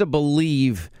have to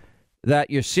believe that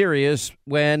you're serious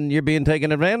when you're being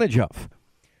taken advantage of.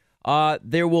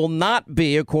 There will not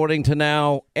be, according to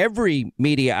now every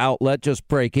media outlet, just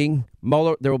breaking.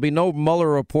 Mueller. There will be no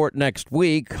Mueller report next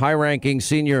week. High-ranking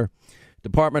senior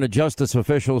Department of Justice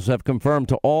officials have confirmed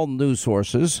to all news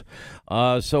sources.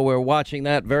 So we're watching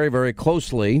that very, very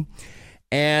closely.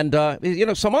 And,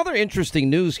 some other interesting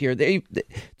news here. Do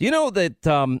you know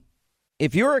that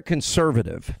if you're a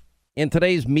conservative in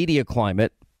today's media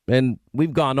climate, and we're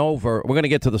going to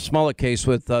get to the Smollett case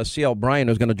with C.L. Bryant,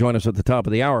 who's going to join us at the top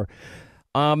of the hour.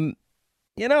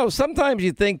 Sometimes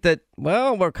you think that,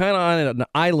 well, we're kind of on an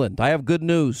island. I have good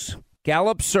news.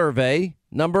 Gallup survey,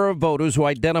 number of voters who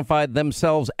identified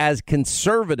themselves as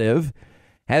conservative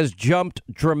has jumped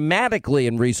dramatically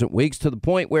in recent weeks to the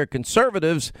point where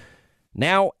conservatives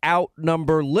now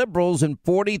outnumber liberals in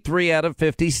 43 out of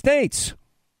 50 states.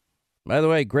 By the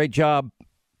way, great job,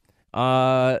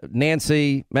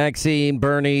 Nancy, Maxine,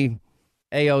 Bernie,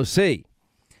 AOC.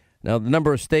 Now, the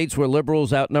number of states where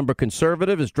liberals outnumber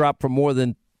conservative has dropped from more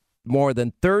than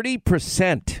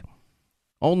 30%.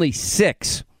 Only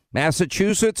 6.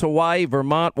 Massachusetts, Hawaii,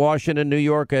 Vermont, Washington, New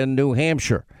York, and New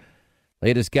Hampshire.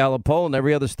 Latest Gallup poll in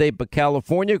every other state but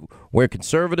California, where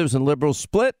conservatives and liberals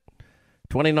split.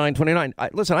 29-29.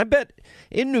 Listen, I bet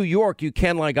in New York you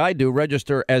can, like I do,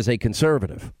 register as a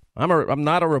conservative. I'm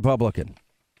not a Republican.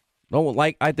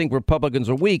 I think Republicans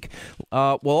are weak.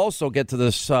 We'll also get to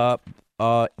this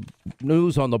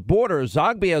news on the border.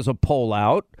 Zogby has a poll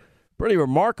out. Pretty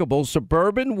remarkable.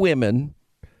 Suburban women,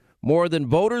 more than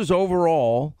voters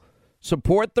overall,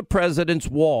 support the president's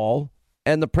wall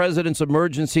and the president's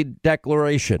emergency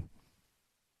declaration.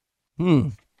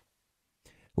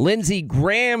 Lindsey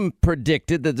Graham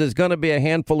predicted that there's going to be a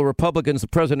handful of Republicans. The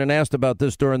president asked about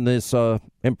this during this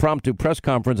impromptu press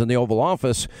conference in the Oval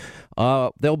Office.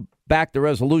 They'll back the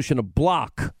resolution to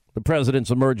block the president's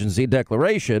emergency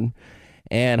declaration.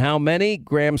 And how many?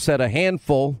 Graham said a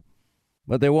handful,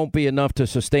 but there won't be enough to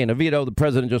sustain a veto. The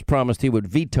president just promised he would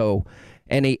veto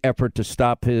any effort to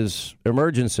stop his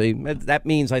emergency. That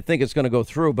means I think it's going to go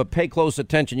through, but pay close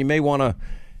attention. You may want to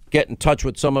get in touch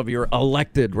with some of your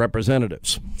elected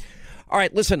representatives. All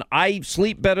right, listen, I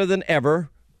sleep better than ever.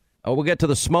 We'll get to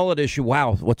the Smollett issue.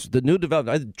 Wow, what's the new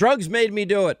development? Drugs made me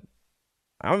do it.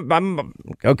 I'm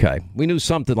okay. We knew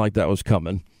something like that was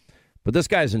coming, but this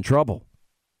guy's in trouble.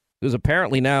 Because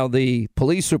apparently now the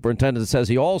police superintendent says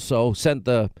he also sent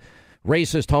the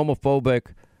racist,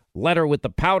 homophobic letter with the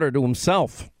powder to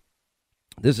himself.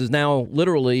 This is now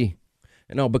literally,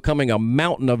 becoming a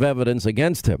mountain of evidence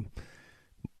against him.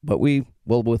 But we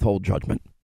will withhold judgment.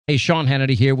 Hey, Sean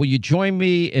Hannity here. Will you join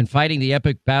me in fighting the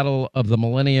epic battle of the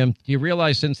millennium? Do you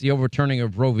realize since the overturning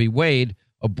of Roe v. Wade,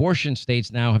 abortion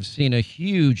states now have seen a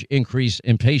huge increase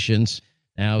in patients.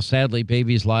 Now, sadly,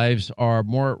 babies' lives are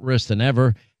more at risk than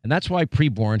ever. And that's why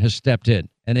Preborn has stepped in.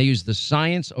 And they use the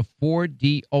science of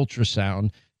 4D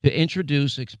ultrasound to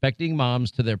introduce expecting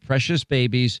moms to their precious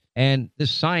babies. And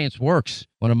this science works.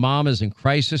 When a mom is in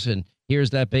crisis and hears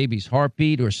that baby's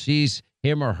heartbeat or sees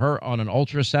him or her on an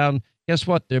ultrasound, guess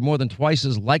what? They're more than twice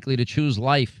as likely to choose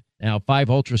life. Now, 5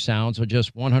 ultrasounds are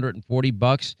just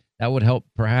 $140. That would help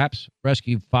perhaps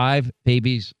rescue 5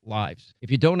 babies' lives.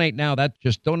 If you donate now,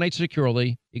 just donate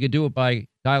securely. You can do it by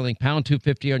dialing pound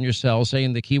 250 on your cell,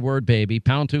 saying the keyword baby,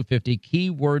 pound 250,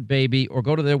 keyword baby, or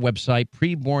go to their website,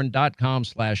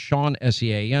 preborn.com/Sean,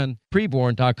 SEAN,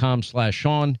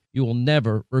 preborn.com/Sean. You will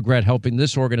never regret helping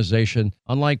this organization.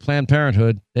 Unlike Planned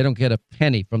Parenthood, they don't get a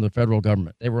penny from the federal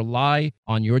government. They rely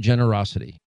on your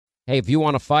generosity. Hey, if you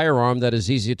want a firearm that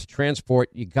is easy to transport,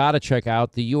 you got to check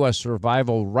out the U.S.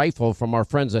 Survival Rifle from our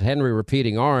friends at Henry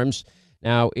Repeating Arms.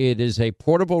 Now, it is a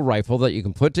portable rifle that you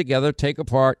can put together, take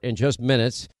apart in just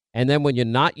minutes. And then when you're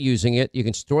not using it, you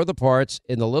can store the parts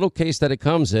in the little case that it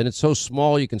comes in. It's so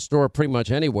small you can store it pretty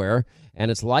much anywhere, and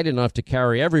it's light enough to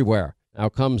carry everywhere. Now,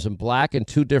 it comes in black and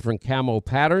 2 different camo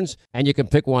patterns, and you can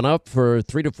pick one up for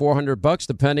 $300 to $400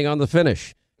 depending on the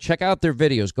finish. Check out their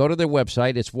videos. Go to their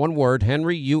website. It's one word,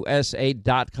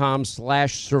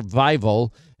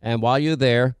 henryusa.com/survival. And while you're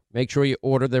there, make sure you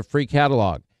order their free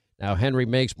catalog. Now, Henry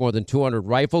makes more than 200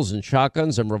 rifles and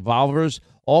shotguns and revolvers,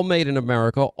 all made in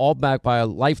America, all backed by a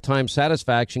lifetime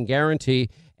satisfaction guarantee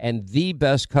and the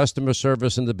best customer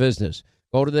service in the business.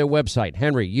 Go to their website,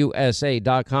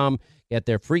 henryusa.com. Get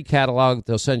their free catalog.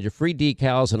 They'll send you free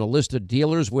decals and a list of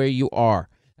dealers where you are.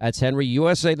 That's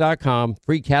henryusa.com.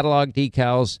 Free catalog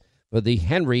decals for the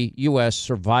Henry U.S.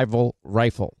 Survival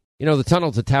Rifle. You know, the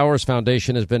Tunnel to Towers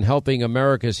Foundation has been helping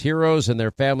America's heroes and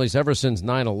their families ever since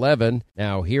 9/11.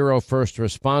 Now, hero first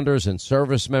responders and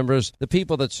service members, the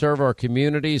people that serve our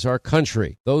communities, our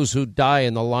country, those who die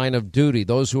in the line of duty,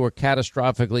 those who are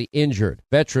catastrophically injured,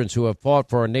 veterans who have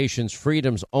fought for our nation's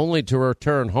freedoms only to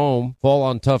return home, fall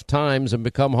on tough times, and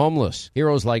become homeless.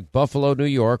 Heroes like Buffalo, New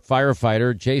York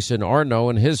firefighter Jason Arno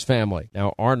and his family.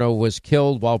 Now, Arno was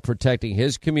killed while protecting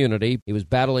his community. He was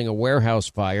battling a warehouse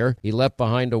fire. He left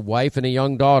behind a wife and a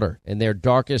young daughter. In their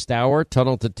darkest hour,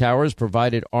 Tunnel to Towers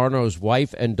provided Arno's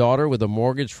wife and daughter with a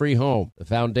mortgage-free home. The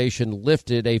foundation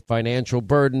lifted a financial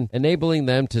burden, enabling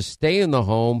them to stay in the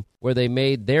home where they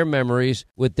made their memories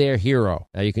with their hero.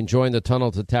 Now you can join the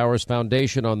Tunnel to Towers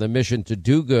Foundation on the mission to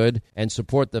do good and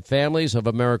support the families of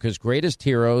America's greatest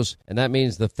heroes, and that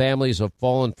means the families of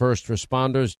fallen first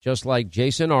responders just like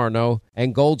Jason Arno,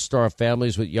 and Gold Star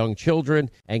families with young children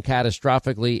and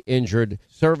catastrophically injured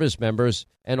service members,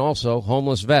 and also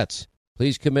homeless vets.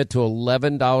 Please commit to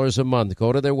 $11 a month.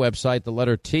 Go to their website, the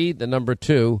letter T, the number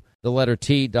 2, the letter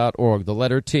T.org. The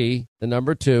letter T, the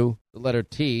number 2, the letter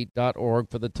T.org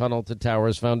for the Tunnel to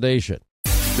Towers Foundation.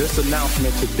 This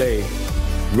announcement today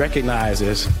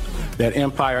recognizes that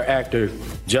Empire actor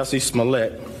Jussie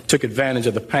Smollett took advantage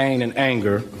of the pain and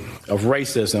anger of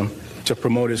racism to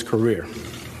promote his career.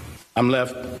 I'm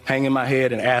left hanging my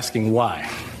head and asking why.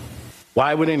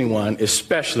 Why would anyone,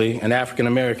 especially an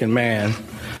African-American man,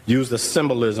 use the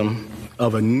symbolism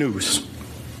of a noose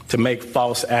to make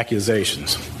false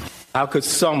accusations? How could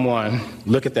someone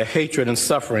look at the hatred and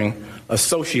suffering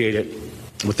associated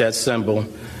with that symbol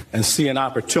and see an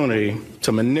opportunity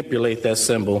to manipulate that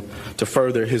symbol to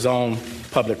further his own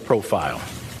public profile?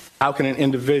 How can an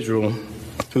individual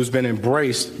who's been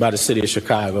embraced by the city of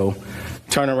Chicago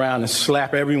turn around and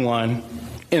slap everyone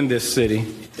in this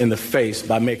city in the face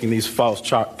by making these false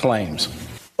claims?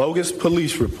 Bogus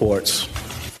police reports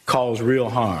cause real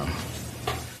harm.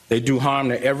 They do harm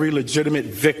to every legitimate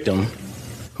victim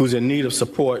who's in need of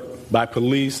support by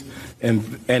police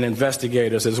and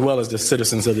investigators, as well as the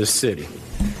citizens of this city.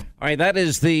 All right, that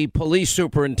is the police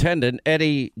superintendent.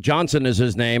 Eddie Johnson is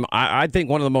his name. I think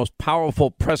one of the most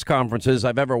powerful press conferences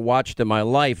I've ever watched in my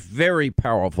life. Very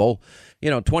powerful.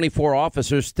 24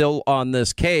 officers still on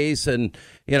this case. And,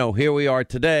 here we are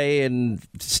today, and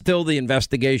still the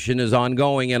investigation is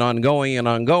ongoing and ongoing and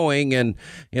ongoing. And,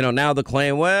 now the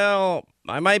claim, well,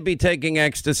 I might be taking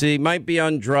ecstasy, might be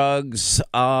on drugs.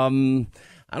 I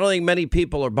don't think many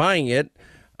people are buying it.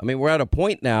 I mean, we're at a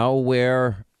point now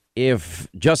where if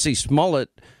Jussie Smollett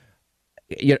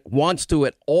wants to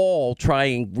at all try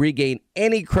and regain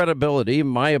any credibility, in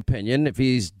my opinion, if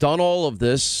he's done all of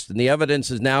this and the evidence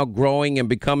is now growing and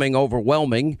becoming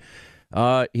overwhelming,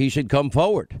 he should come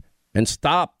forward and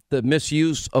stop the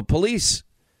misuse of police,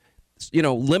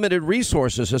 limited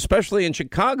resources, especially in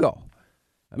Chicago.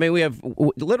 I mean, we have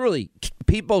literally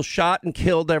people shot and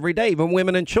killed every day. Even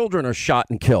women and children are shot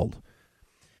and killed.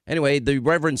 Anyway, the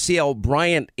Reverend C.L.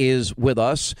 Bryant is with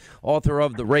us, author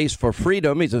of The Race for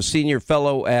Freedom. He's a senior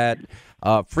fellow at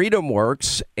Freedom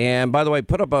Works. And by the way,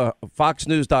 put up a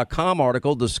FoxNews.com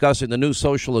article discussing the new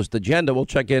socialist agenda. We'll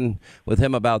check in with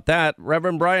him about that.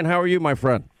 Reverend Bryant, how are you, my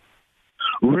friend?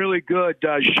 Really good,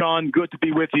 Sean. Good to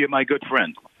be with you, my good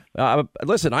friend.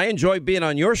 Listen, I enjoy being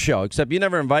on your show, except you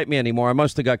never invite me anymore. I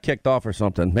must have got kicked off or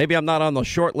something. Maybe I'm not on the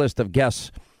short list of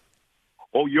guests.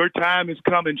 Oh, your time is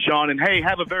coming, Sean. And hey,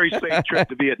 have a very safe trip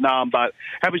to Vietnam.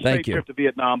 Trip to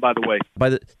Vietnam, by the way. By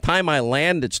the time I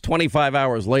land, it's 25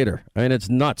 hours later. I mean, it's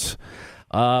nuts.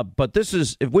 But this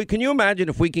is, can you imagine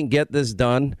if we can get this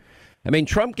done? I mean,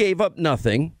 Trump gave up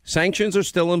nothing. Sanctions are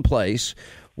still in place.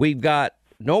 We've got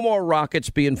no more rockets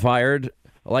being fired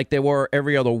like they were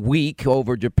every other week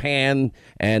over Japan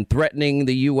and threatening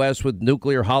the U.S. with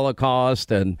nuclear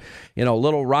holocaust and,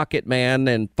 little rocket man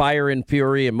and fire and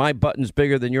fury and my button's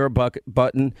bigger than your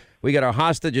button. We got our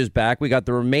hostages back. We got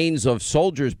the remains of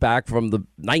soldiers back from the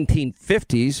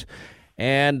 1950s.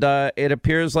 And it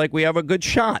appears like we have a good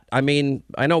shot. I mean,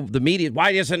 I know the media,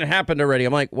 why hasn't it happened already?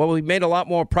 I'm like, well, we've made a lot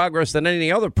more progress than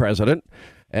any other president.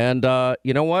 And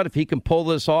you know what? If he can pull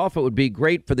this off, it would be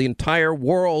great for the entire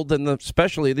world and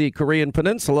especially the Korean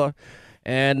Peninsula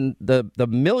and the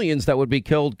millions that would be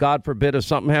killed, God forbid, if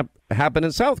something happened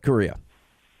in South Korea.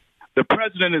 The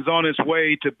president is on his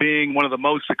way to being one of the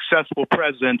most successful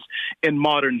presidents in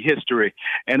modern history.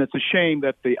 And it's a shame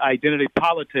that the identity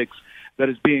politics that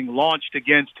is being launched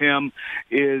against him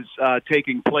is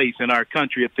taking place in our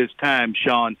country at this time,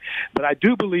 Sean. But I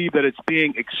do believe that it's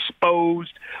being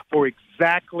exposed for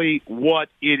exactly what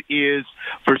it is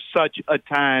for such a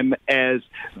time as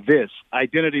this.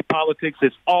 Identity politics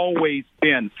has always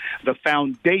been the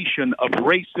foundation of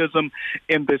racism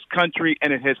in this country,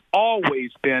 and it has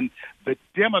always been the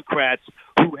Democrats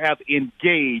who have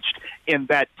engaged in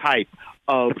that type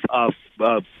of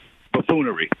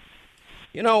buffoonery.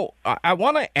 You know, I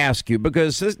want to ask you,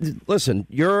 because, listen,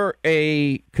 you're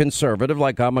a conservative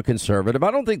like I'm a conservative.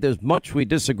 I don't think there's much we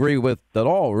disagree with at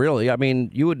all, really. I mean,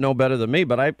 you would know better than me,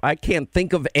 but I can't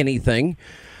think of anything.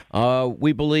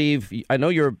 We believe, I know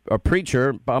you're a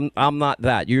preacher, but I'm not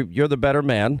that. You're the better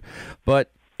man.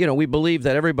 But, you know, we believe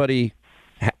that everybody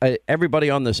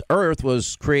on this earth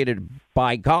was created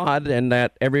by God, and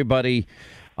that everybody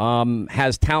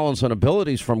has talents and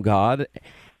abilities from God.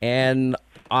 And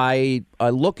I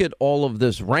look at all of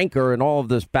this rancor and all of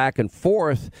this back and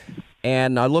forth,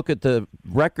 and I look at the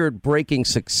record-breaking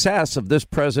success of this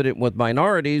president with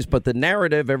minorities, but the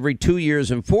narrative every 2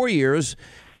 years and 4 years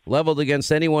leveled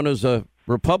against anyone who's a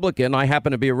Republican, I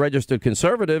happen to be a registered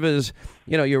conservative, is,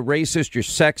 you know, you're racist, you're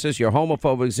sexist, you're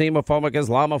homophobic, xenophobic,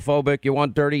 Islamophobic, you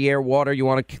want dirty air, water, you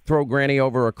want to throw Granny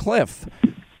over a cliff.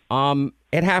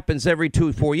 It happens every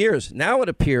 2 or 4 years. Now it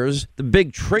appears the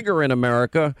big trigger in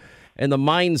America, in the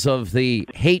minds of the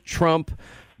hate Trump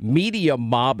media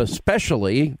mob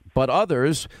especially, but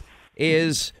others,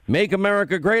 is make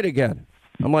America great again.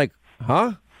 I'm like,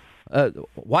 huh?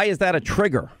 Why is that a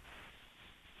trigger?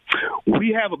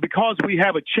 Because we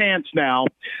have a chance now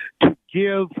to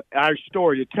give our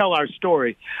story, to tell our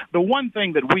story. The one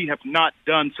thing that we have not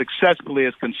done successfully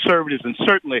as conservatives, and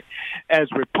certainly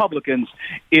as Republicans,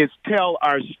 is tell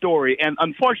our story. And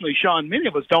unfortunately, Sean, many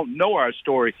of us don't know our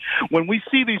story. When we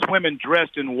see these women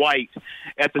dressed in white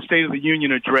at the State of the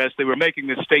Union address, they were making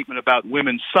this statement about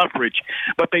women's suffrage,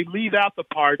 but they leave out the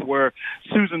part where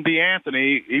Susan B.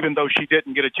 Anthony, even though she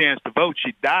didn't get a chance to vote,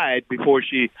 she died before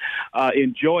she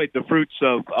enjoyed the fruits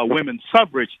of women's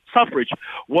suffrage,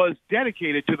 was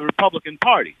dedicated to the Republican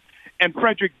Party. And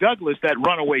Frederick Douglass, that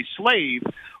runaway slave,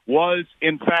 was,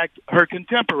 in fact, her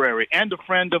contemporary and a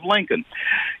friend of Lincoln.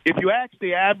 If you ask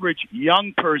the average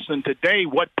young person today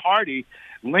what party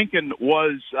Lincoln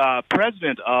was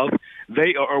president of,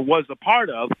 or was a part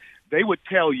of, they would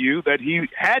tell you that he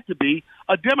had to be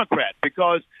a Democrat,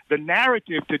 because the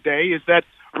narrative today is that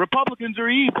Republicans are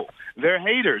evil. They're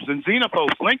haters and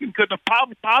xenophobes. Lincoln couldn't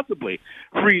have possibly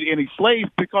freed any slaves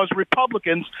because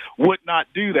Republicans would not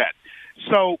do that.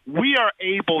 So we are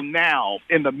able now,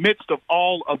 in the midst of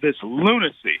all of this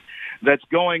lunacy that's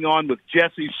going on with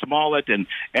Jussie Smollett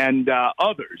and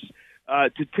others,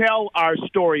 to tell our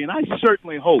story. And I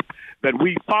certainly hope that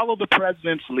we follow the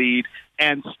president's lead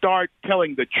and start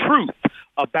telling the truth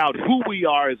about who we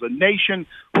are as a nation,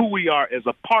 who we are as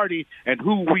a party, and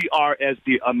who we are as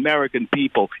the American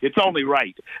people. It's only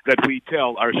right that we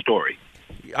tell our story.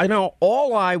 I know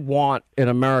all I want in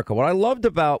America, what I loved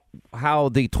about how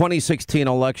the 2016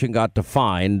 election got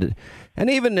defined, and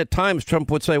even at times Trump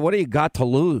would say, what do you got to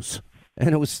lose?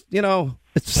 And it was, you know,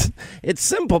 it's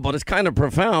simple, but it's kind of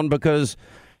profound, because,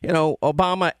 you know,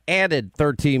 Obama added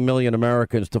 13 million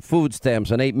Americans to food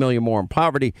stamps and 8 million more in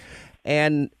poverty.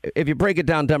 And if you break it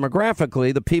down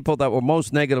demographically, the people that were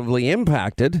most negatively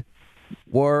impacted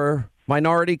were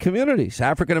minority communities,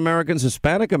 African Americans,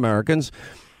 Hispanic Americans.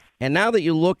 And now that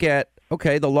you look at,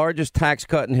 okay, the largest tax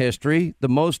cut in history, the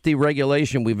most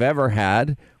deregulation we've ever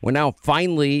had, we're now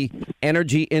finally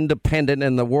energy independent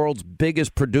and the world's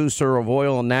biggest producer of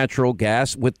oil and natural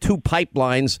gas, with 2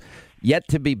 pipelines yet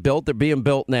to be built. They're being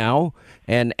built now,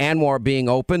 and ANWR being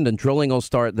opened, and drilling will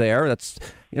start there. That's,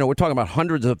 you know, we're talking about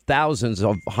hundreds of thousands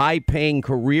of high-paying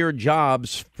career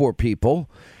jobs for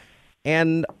people.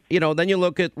 And, you know, then you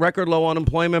look at record low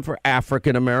unemployment for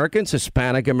African Americans,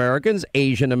 Hispanic Americans,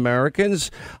 Asian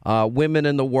Americans, women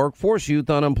in the workforce, youth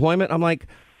unemployment. I'm like,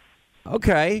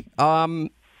 okay,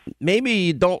 maybe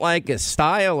you don't like his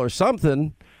style or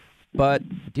something, but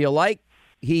do you like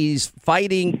he's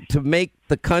fighting to make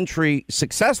the country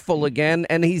successful again,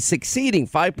 and he's succeeding.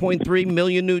 5.3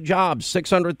 million new jobs,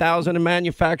 600,000 in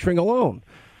manufacturing alone.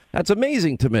 That's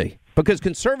amazing to me, because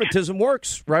conservatism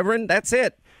works, Reverend. That's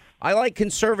it. I like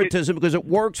conservatism because it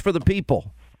works for the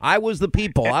people. I was the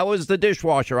people. I was the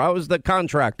dishwasher. I was the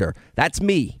contractor. That's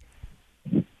me.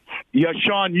 Yeah,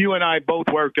 Sean, you and I both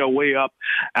worked our way up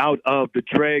out of the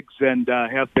dregs and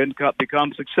have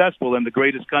become successful in the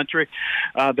greatest country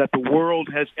that the world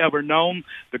has ever known,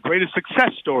 the greatest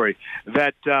success story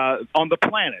that on the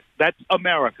planet. That's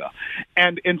America.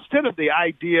 And instead of the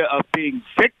idea of being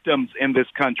victims in this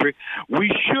country, we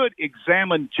should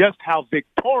examine just how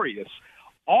victorious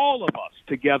all of us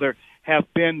together have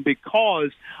been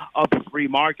because of the free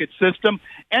market system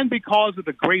and because of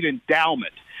the great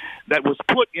endowment that was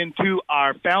put into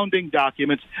our founding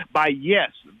documents by,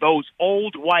 yes, those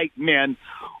old white men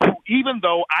who, even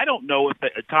though I don't know if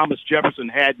Thomas Jefferson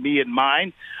had me in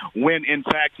mind when, in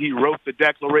fact, he wrote the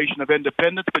Declaration of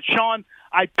Independence, but, Sean,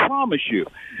 I promise you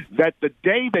that the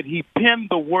day that he penned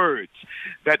the words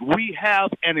that we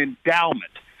have an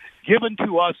endowment given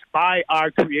to us by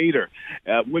our Creator,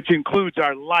 which includes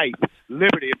our life,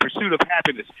 liberty, and pursuit of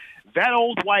happiness, that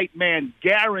old white man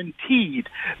guaranteed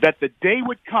that the day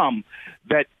would come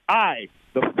that I,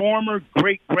 the former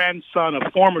great-grandson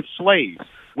of former slaves,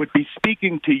 would be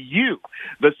speaking to you,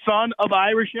 the son of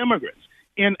Irish immigrants,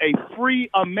 in a free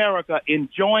America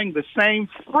enjoying the same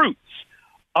fruits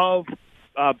of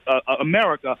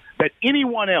America that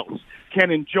anyone else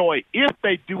can enjoy if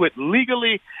they do it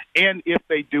legally and if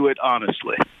they do it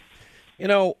honestly. You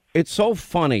know, it's so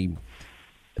funny.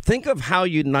 Think of how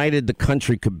united the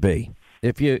country could be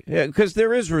because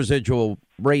there is residual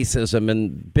racism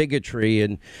and bigotry,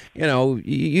 and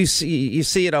you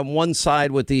see it on one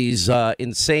side with these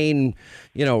insane,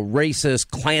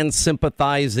 racist, Klan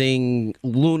sympathizing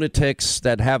lunatics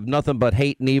that have nothing but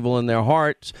hate and evil in their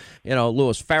hearts.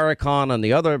 Louis Farrakhan on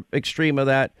the other extreme of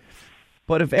that.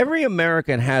 But if every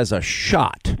American has a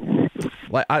shot,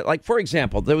 like for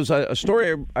example, there was a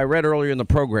story I read earlier in the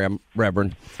program,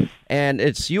 Reverend, and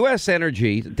it's U.S.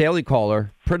 Energy, Daily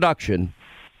Caller, production,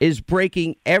 is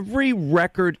breaking every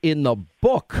record in the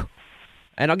book.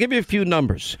 And I'll give you a few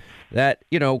numbers that,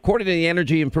 according to the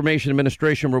Energy Information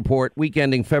Administration report, week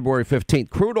ending February 15th,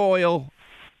 crude oil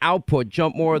output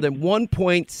jumped more than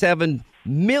 1.7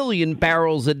 million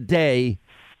barrels a day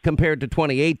compared to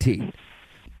 2018.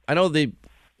 I know the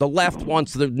left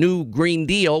wants the new Green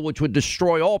Deal, which would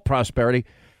destroy all prosperity.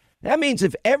 That means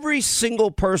if every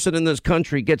single person in this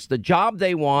country gets the job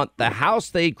they want, the house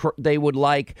they would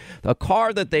like, the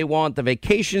car that they want, the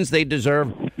vacations they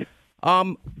deserve,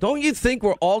 don't you think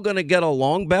we're all going to get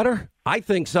along better? I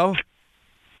think so.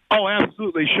 Oh,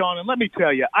 absolutely, Sean. And let me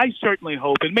tell you, I certainly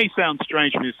hope, it may sound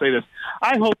strange for me to say this,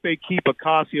 I hope they keep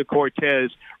Ocasio-Cortez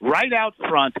right out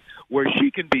front where she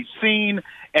can be seen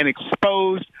and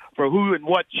exposed for who and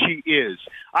what she is.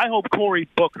 I hope Cory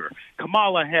Booker,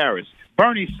 Kamala Harris,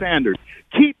 Bernie Sanders,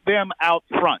 keep them out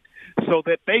front so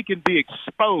that they can be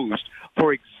exposed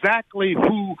for exactly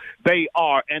who they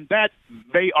are, and that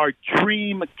they are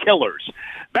dream killers.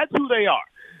 That's who they are.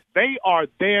 They are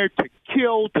there to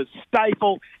kill, to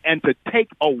stifle, and to take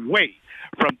away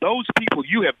from those people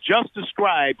you have just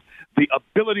described the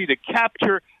ability to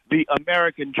capture the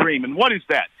American dream. And what is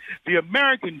that? The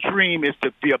American dream is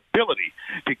the ability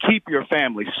to keep your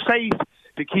family safe,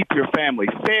 to keep your family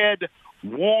fed,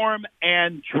 warm,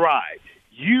 and dry.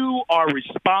 You are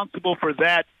responsible for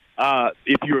that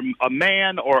if you're a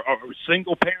man or a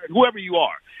single parent, whoever you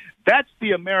are. That's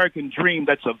the American dream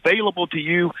that's available to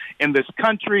you in this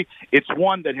country. It's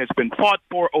one that has been fought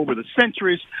for over the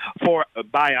centuries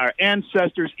by our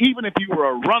ancestors. Even if you were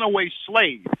a runaway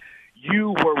slave,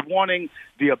 you were wanting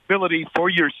the ability for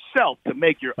yourself to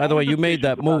make your own. By the way, you made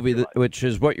that movie, which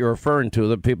is what you're referring to,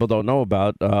 that people don't know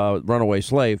about, Runaway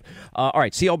Slave. All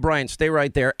right, C.L. Bryant, stay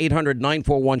right there.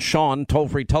 800-941-SEAN,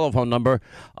 toll-free telephone number.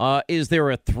 Is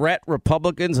there a threat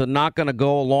Republicans are not going to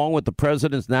go along with the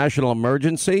president's national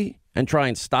emergency and try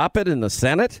and stop it in the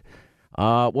Senate?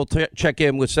 We'll check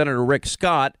in with Senator Rick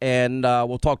Scott, and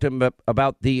we'll talk to him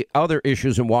about the other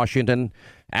issues in Washington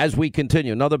as we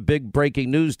continue. Another big breaking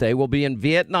news day. We'll be in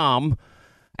Vietnam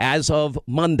as of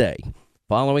Monday,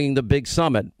 following the big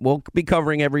summit. We'll be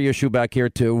covering every issue back here,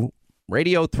 too.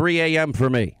 Radio 3 a.m. for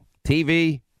me.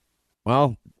 TV,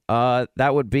 well,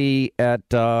 that would be at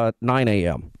 9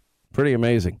 a.m. Pretty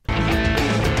amazing. All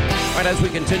right, as we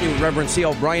continue, Reverend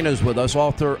C.L. Bryant is with us,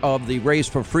 author of The Race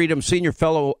for Freedom, senior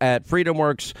fellow at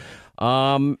FreedomWorks.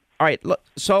 All right, look,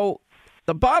 so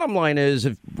the bottom line is,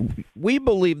 if we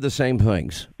believe the same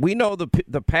things, we know the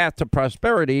path to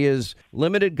prosperity is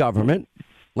limited government,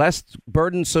 less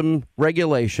burdensome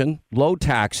regulation, low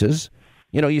taxes.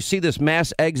 You see this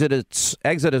mass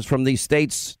exodus from these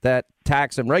states that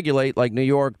tax and regulate like New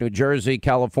York, New Jersey,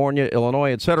 California,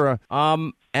 Illinois, etc.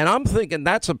 And I'm thinking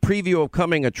that's a preview of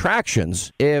coming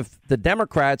attractions if the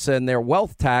Democrats and their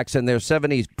wealth tax and their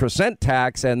 70%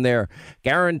 tax and their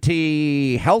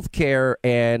guarantee health care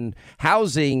and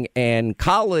housing and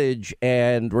college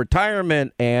and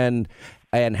retirement and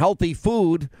healthy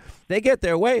food, they get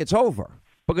their way, it's over.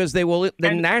 Because they will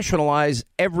then nationalize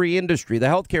every industry. The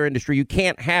healthcare industry, you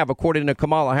can't have, according to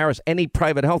Kamala Harris, any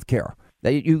private healthcare.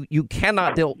 You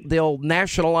cannot. They'll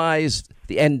nationalize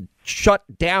and shut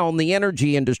down the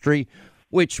energy industry,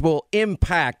 which will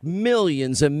impact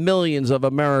millions and millions of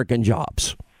American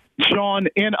jobs. Sean,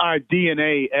 in our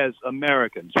DNA as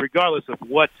Americans, regardless of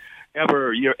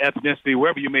whatever your ethnicity,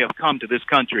 wherever you may have come to this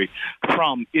country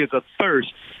from, is a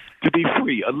thirst to be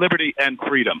free, a liberty and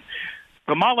freedom.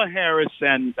 Kamala Harris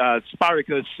and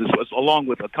Spartacus, along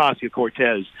with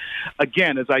Ocasio-Cortez,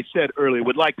 again, as I said earlier,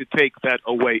 would like to take that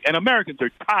away. And Americans are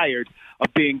tired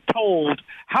of being told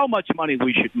how much money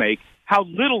we should make, how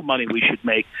little money we should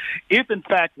make, if, in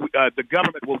fact, the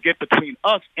government will get between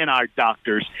us and our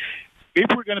doctors, if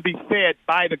we're going to be fed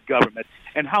by the government,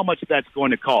 and how much that's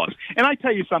going to cost. And I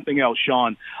tell you something else,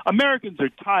 Sean. Americans are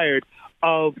tired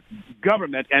of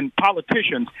government and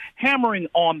politicians hammering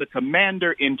on the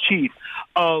commander-in-chief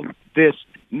of this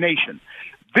nation.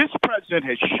 This president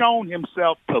has shown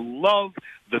himself to love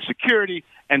the security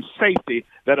and safety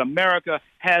that America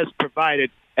has provided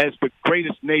as the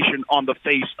greatest nation on the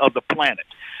face of the planet.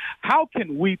 How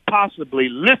can we possibly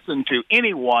listen to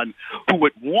anyone who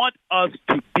would want us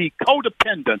to be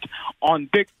codependent on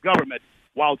big government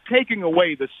while taking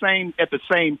away at the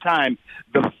same time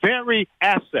the very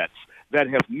assets that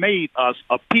have made us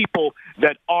a people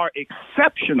that are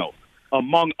exceptional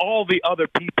among all the other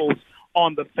peoples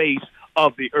on the face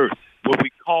of the earth? Would we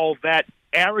call that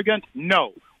arrogant?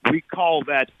 No, we call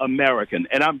that American,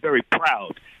 and I'm very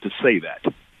proud to say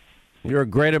that. You're a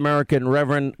great American,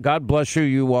 Reverend. God bless you.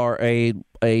 You are a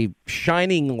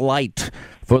shining light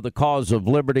for the cause of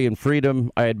liberty and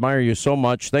freedom. I admire you so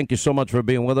much. Thank you so much for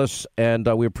being with us, and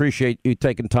we appreciate you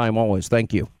taking time always.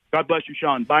 Thank you. God bless you,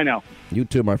 Sean. Bye now. You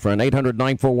too, my friend.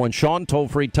 800-941-SEAN,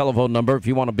 toll-free telephone number if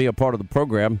you want to be a part of the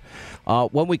program.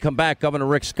 When we come back, Governor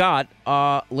Rick Scott,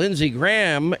 Lindsey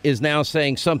Graham is now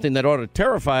saying something that ought to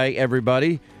terrify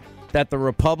everybody, that the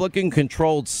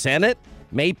Republican-controlled Senate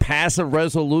may pass a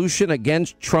resolution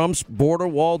against Trump's border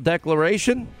wall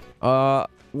declaration.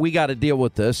 We got to deal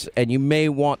with this, and you may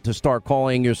want to start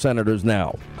calling your senators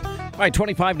now. All right,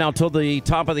 25 now till the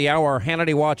top of the hour.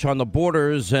 Hannity Watch on the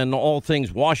borders and all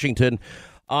things Washington.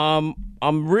 I'm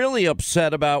really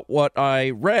upset about what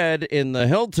I read in The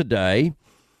Hill today.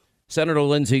 Senator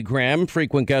Lindsey Graham,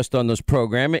 frequent guest on this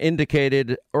program,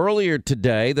 indicated earlier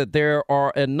today that there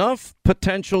are enough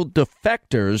potential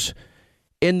defectors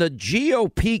in the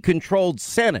GOP-controlled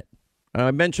Senate.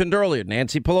 I mentioned earlier,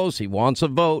 Nancy Pelosi wants a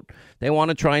vote. They want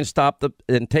to try and stop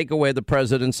and take away the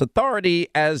president's authority,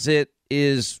 as it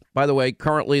is, by the way,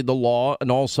 currently the law,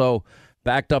 and also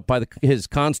backed up by his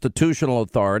constitutional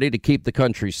authority to keep the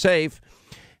country safe.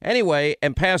 Anyway,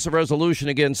 and pass a resolution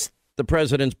against the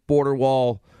president's border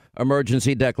wall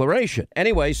emergency declaration.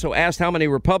 Anyway, so asked how many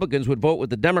Republicans would vote with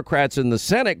the Democrats in the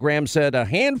Senate, Graham said a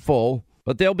handful,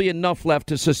 but there'll be enough left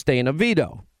to sustain a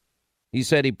veto. He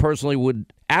said he personally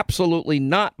would absolutely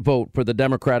not vote for the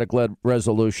Democratic-led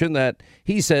resolution that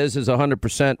he says is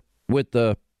 100% with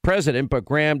the president, but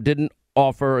Graham didn't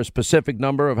offer a specific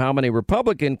number of how many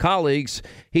Republican colleagues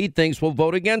he thinks will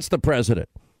vote against the president.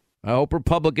 I hope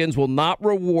Republicans will not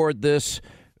reward this,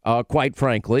 quite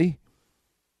frankly.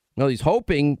 Well, he's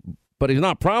hoping, but he's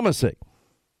not promising.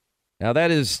 Now,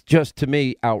 that is just, to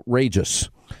me, outrageous.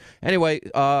 Anyway,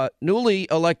 newly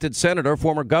elected senator,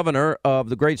 former governor of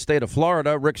the great state of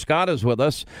Florida, Rick Scott, is with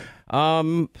us.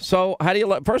 So how do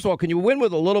you, first of all, can you win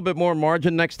with a little bit more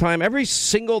margin next time? Every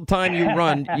single time you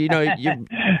run,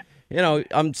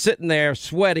 I'm sitting there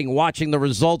sweating, watching the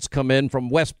results come in from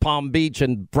West Palm Beach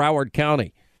and Broward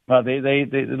County. Well,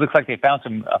 it looks like they found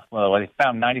they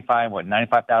found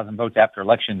 95,000 votes after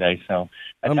Election Day. So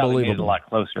that's how they made it a lot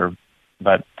closer.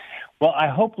 But, well, I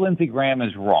hope Lindsey Graham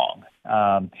is wrong.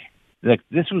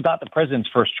 This was not the president's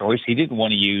first choice. He didn't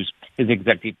want to use his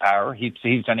executive power.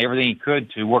 He's done everything he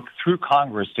could to work through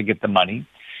Congress to get the money.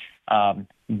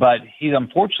 But he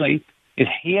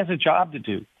has a job to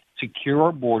do, secure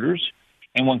our borders.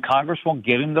 And when Congress won't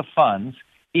give him the funds,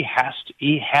 he has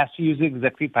to use the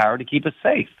executive power to keep us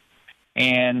safe.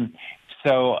 And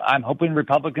so I'm hoping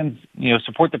Republicans,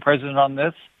 support the president on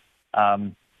this.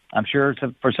 I'm sure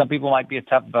for some people it might be a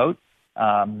tough vote.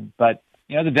 But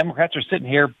the Democrats are sitting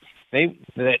here. They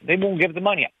won't give the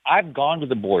money. I've gone to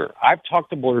the border. I've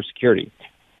talked to border security.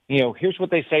 here's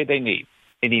what they say they need.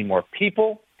 They need more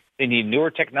people. They need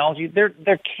newer technology.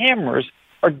 Their cameras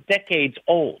are decades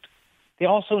old. They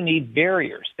also need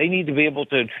barriers. They need to be able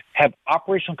to have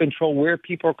operational control where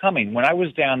people are coming. When I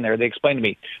was down there, they explained to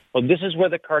me, well, this is where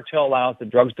the cartel allows the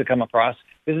drugs to come across.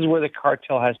 This is where the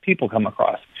cartel has people come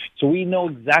across. So we know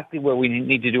exactly where we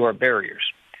need to do our barriers.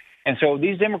 And so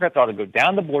these Democrats ought to go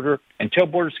down the border and tell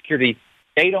border security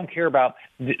they don't care about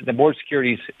the border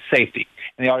security's safety.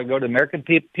 And they ought to go to American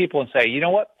people and say, you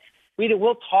know what?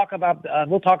 We'll talk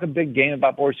a big game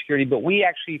about border security, but we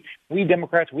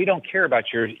Democrats, we don't care about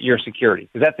your security,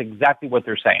 because that's exactly what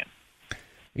they're saying.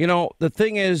 The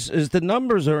thing is the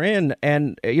numbers are in,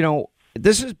 and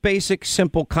this is basic,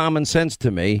 simple common sense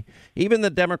to me. Even the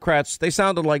Democrats, they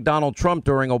sounded like Donald Trump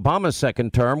during Obama's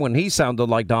second term when he sounded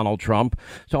like Donald Trump.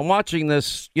 So I'm watching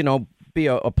this, be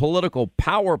a political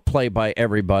power play by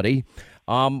everybody.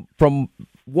 From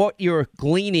what you're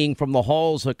gleaning from the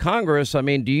halls of Congress, I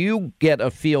mean, do you get a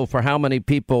feel for how many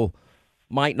people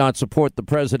might not support the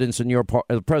president in your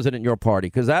party?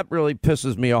 Because that really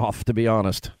pisses me off, to be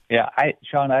honest. Yeah,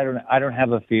 Sean, I don't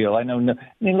have a feel.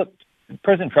 Look,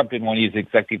 President Trump didn't want to use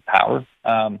executive power.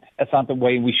 That's not the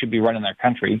way we should be running our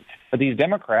country. But these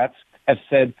Democrats have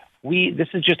said, this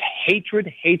is just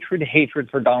hatred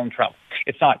for Donald Trump.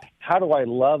 It's not, how do I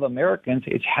love Americans?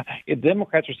 It's if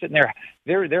Democrats are sitting there,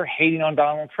 they're hating on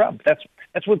Donald Trump. That's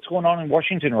what's going on in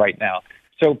Washington right now.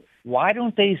 So why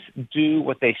don't they do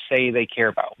what they say they care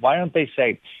about? Why don't they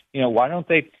say,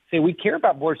 we care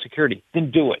about border security?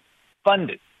 Then do it, fund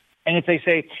it. And if they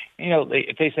say, we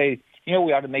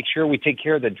ought to make sure we take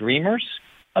care of the dreamers.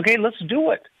 Okay, let's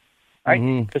do it. Right?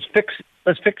 Mm-hmm.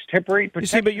 Let's fix temporary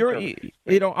protection. You see,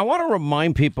 but I want to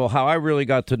remind people how I really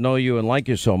got to know you and like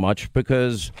you so much,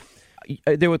 because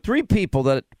there were three people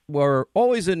that were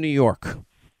always in New York.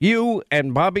 You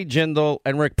and Bobby Jindal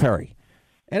and Rick Perry.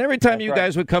 And every time you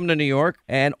guys would come to New York,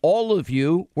 and all of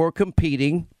you were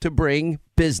competing to bring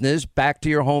business back to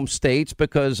your home states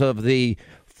because of the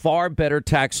far better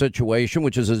tax situation,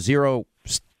 which is a zero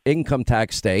income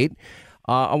tax state.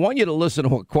 I want you to listen to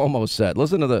what Cuomo said.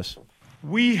 Listen to this.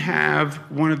 We have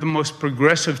one of the most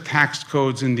progressive tax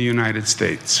codes in the United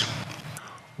States.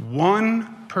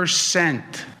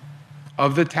 1%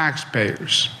 of the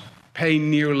taxpayers pay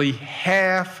nearly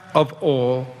half of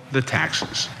all the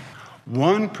taxes.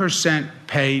 1%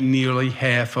 pay nearly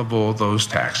half of all those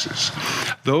taxes.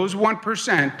 Those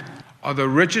 1% are the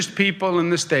richest people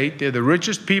in the state, they're the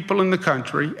richest people in the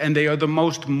country, and they are the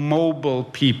most mobile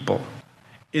people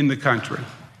in the country.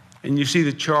 And you see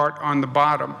the chart on the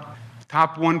bottom.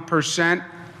 Top 1%,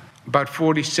 about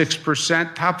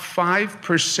 46%. Top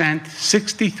 5%,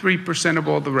 63% of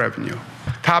all the revenue.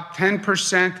 Top 10%,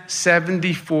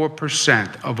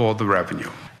 74% of all the revenue.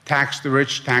 Tax the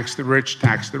rich, tax the rich,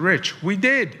 tax the rich. We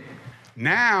did.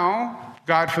 Now,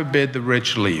 God forbid the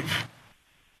rich leave.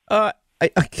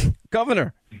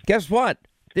 Governor, guess what?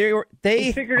 They have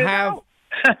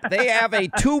a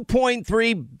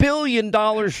 $2.3 billion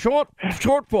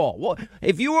shortfall. Well,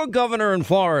 if you were governor in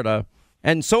Florida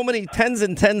and so many tens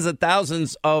and tens of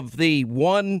thousands of the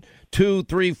 1, 2,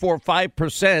 3, 4,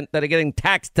 5% that are getting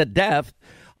taxed to death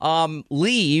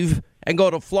leave and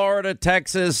go to Florida,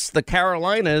 Texas, the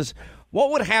Carolinas, what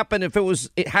would happen if it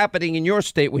was happening in your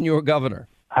state when you were governor?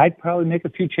 I'd probably make a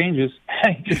few changes.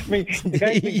 The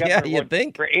guy's been governor, you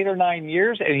think? For 8 or 9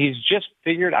 years, and he's just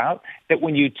figured out that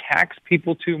when you tax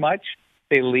people too much,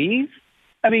 they leave.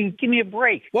 I mean, give me a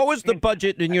break. What was the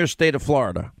budget in your state of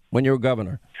Florida when you were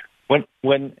governor? Let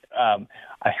me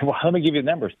give you the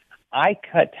numbers. I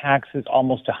cut taxes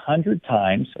almost 100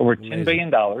 times, over $10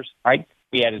 billion, right?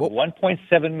 We added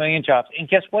 1.7 million jobs. And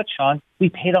guess what, Sean? We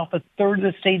paid off a third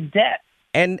of the state debt.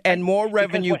 And more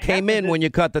revenue came in when you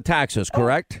cut the taxes,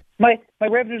 correct? My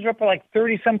revenues are up by like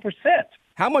 30-some%.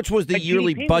 How much was the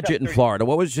yearly budget in Florida?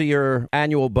 What was your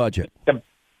annual budget? The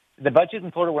budget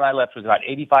in Florida when I left was about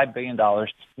 $85 billion.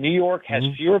 New York has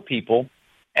fewer people,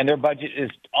 and their budget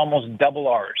is almost double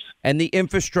ours. And the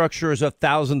infrastructure is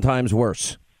 1,000 times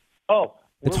worse. Oh,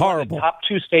 it's We're horrible. one of the top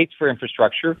 2 states for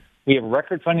infrastructure. We have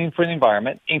record funding for the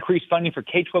environment, increased funding for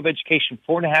K-12 education,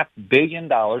 $4.5 billion.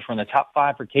 We're in the top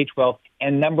 5 for K-12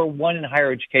 and number 1 in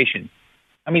higher education.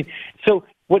 I mean, so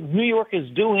what New York is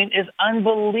doing is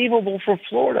unbelievable for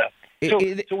Florida. We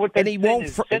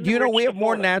have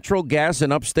more natural gas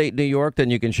in upstate New York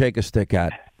than you can shake a stick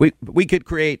at. We could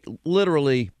create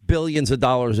literally billions of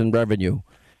dollars in revenue,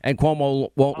 and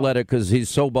Cuomo won't let it because he's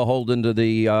so beholden to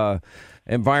the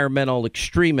environmental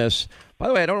extremists. By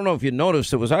the way, I don't know if you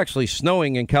noticed, it was actually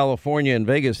snowing in California and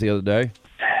Vegas the other day.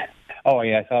 Oh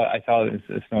yeah, I saw it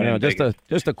snowing in Vegas.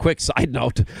 Just a quick side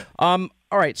note.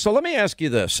 All right, so let me ask you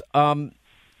this.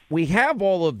 We have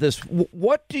all of this.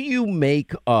 What do you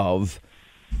make of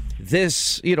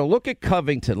this? Look at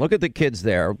Covington. Look at the kids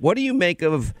there. What do you make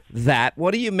of that?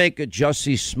 What do you make of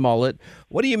Jussie Smollett?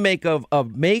 What do you make of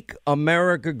Make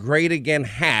America Great Again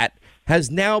hat has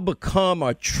now become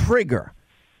a trigger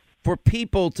for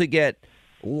people to get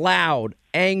loud,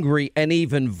 angry, and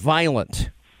even violent?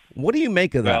 What do you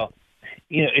make of that? Well,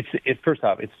 first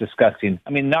off, it's disgusting. I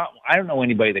mean, I don't know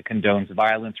anybody that condones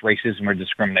violence, racism, or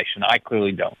discrimination. I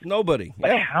clearly don't. Nobody.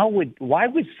 But why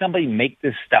would somebody make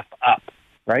this stuff up,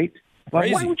 right?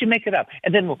 Why would you make it up?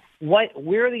 And then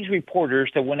where are these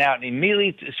reporters that went out and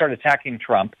immediately started attacking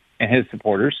Trump and his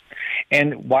supporters?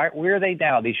 And where are they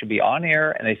now? They should be on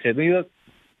air, and they said, look,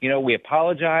 we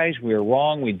apologize. We were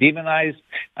wrong. We demonized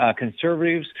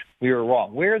conservatives. We were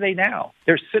wrong. Where are they now?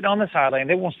 They're sitting on the sideline.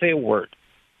 They won't say a word.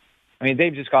 I mean,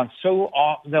 they've just gone so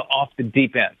off the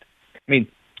deep end. I mean,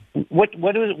 what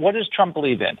does Trump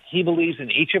believe in? He believes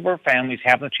in each of our families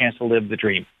having a chance to live the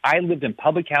dream. I lived in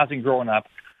public housing growing up.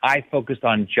 I focused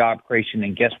on job creation,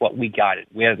 and guess what? We got it.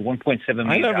 We had 1.7 million.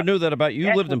 I never knew that about you.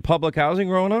 You lived in public housing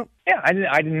growing up? Yeah,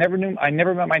 I never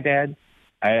met my dad.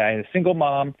 I had a single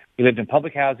mom. We lived in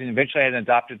public housing. Eventually, I had an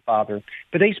adopted father.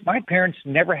 But my parents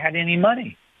never had any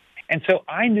money. And so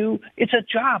I knew it's a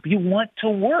job. You want to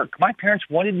work. My parents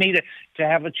wanted me to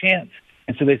have a chance.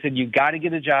 And so they said, you got to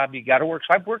get a job. You got to work.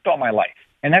 So I've worked all my life.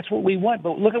 And that's what we want.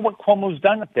 But look at what Cuomo's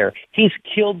done up there. He's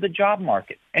killed the job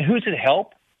market. And who's it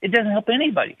help? It doesn't help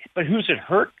anybody. But who's it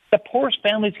hurt? The poorest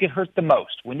families get hurt the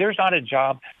most. When there's not a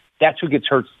job, that's who gets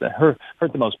hurt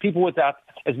the most. People without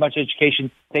as much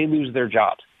education, they lose their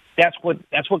jobs. That's what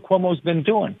Cuomo's been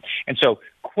doing. And so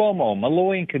Cuomo,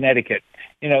 Malloy in Connecticut,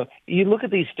 you look at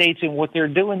these states and what they're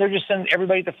doing, they're just sending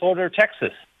everybody to Florida or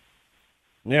Texas.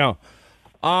 Yeah.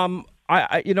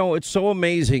 It's so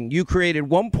amazing. You created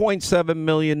 1.7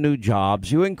 million new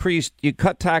jobs. You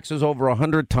cut taxes over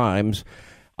 100 times.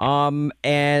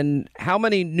 And how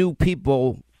many new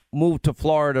people moved to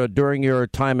Florida during your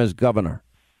time as governor?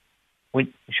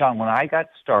 Sean, when I got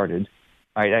started,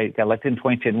 I got elected in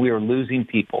 2010, we were losing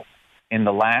people. In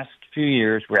the last few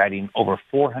years, we're adding over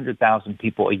 400,000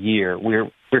 people a year. We're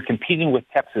competing with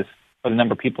Texas for the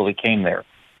number of people that came there.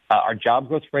 Our job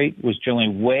growth rate was generally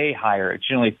way higher. It's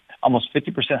generally almost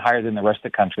 50% higher than the rest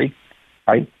of the country.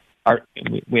 Right?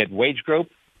 We had wage growth.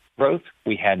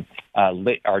 We had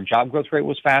our job growth rate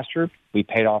was faster. We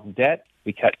paid off debt.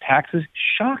 We cut taxes.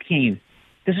 Shocking.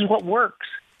 This is what works.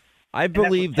 I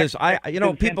believe this.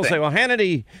 People say, well,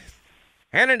 Hannity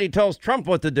tells Trump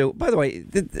what to do. By the way,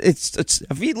 it's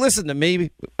if he'd listened to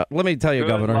me, let me tell you,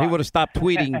 Governor, he would have stopped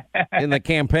tweeting in the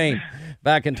campaign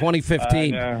back in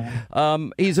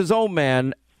 2015. He's his own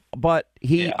man, but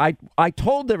I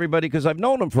told everybody, because I've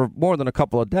known him for more than a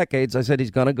couple of decades, I said he's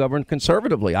going to govern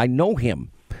conservatively. I know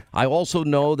him. I also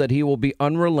know that he will be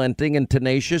unrelenting and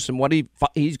tenacious, and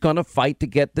he's going to fight to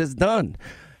get this done.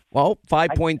 Well,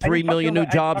 5.3 million new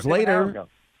jobs later.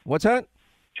 What's that?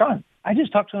 Sean, I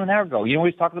just talked to him an hour ago. You know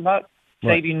what he's talking about?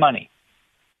 What? Saving money.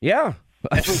 Yeah.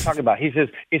 That's what he's talking about. He says,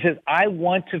 I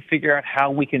want to figure out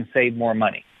how we can save more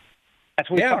money. That's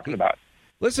what he's talking about.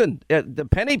 Listen, the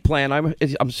penny plan,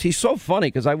 he's so funny,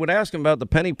 because I would ask him about the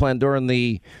penny plan during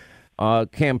the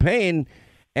campaign,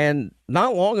 and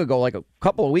not long ago, like a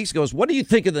couple of weeks ago, what do you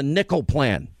think of the nickel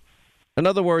plan? In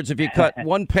other words, if you cut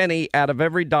 1 penny out of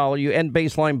every dollar, you end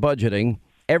baseline budgeting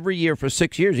every year for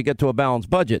 6 years, you get to a balanced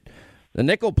budget. The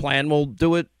nickel plan will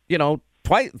do it,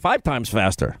 5 times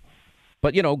faster.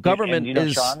 But,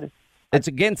 government Sean, it's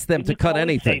against them to cut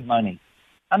anything. Save money.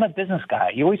 I'm a business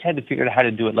guy. You always had to figure out how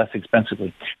to do it less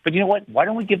expensively. But you know what? Why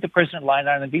don't we give the president a line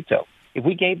item veto? If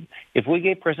we gave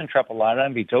President Trump a line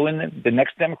item veto, and the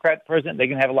next Democrat president, they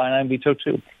can have a line item veto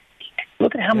too.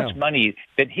 Look at how much money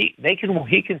that he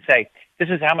can say, this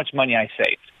is how much money I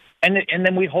saved. And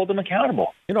then we hold him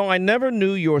accountable. I never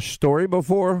knew your story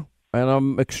before, and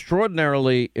I'm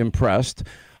extraordinarily impressed.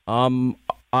 I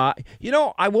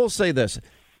will say this.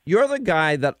 You're the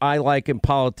guy that I like in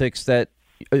politics that,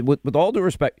 with all due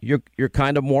respect, you're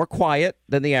kind of more quiet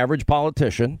than the average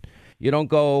politician. You don't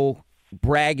go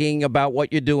bragging about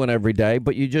what you're doing every day,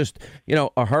 but you just,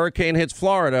 a hurricane hits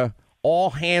Florida,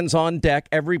 all hands on deck,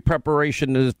 every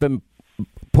preparation has been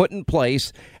put in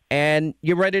place, and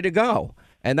you're ready to go.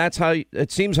 And that's how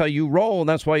it seems how you roll, and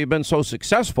that's why you've been so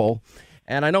successful.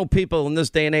 And I know people in this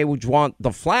day and age want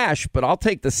the flash, but I'll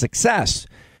take the success.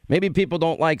 Maybe people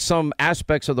don't like some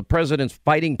aspects of the president's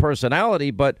fighting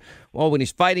personality, but, well, when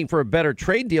he's fighting for a better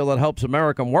trade deal that helps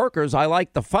American workers, I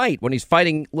like the fight. When he's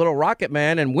fighting Little Rocket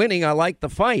Man and winning, I like the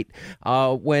fight.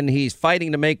 When he's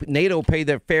fighting to make NATO pay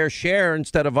their fair share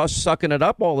instead of us sucking it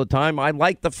up all the time, I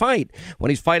like the fight. When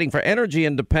he's fighting for energy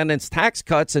independence, tax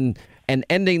cuts, and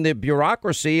ending the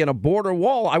bureaucracy and a border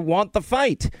wall, I want the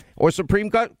fight. Or Supreme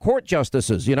Court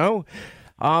justices,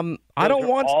 I don't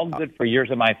want... all good for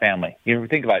years of my family. You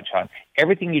think about it, Sean.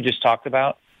 Everything you just talked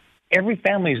about, every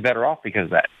family is better off because of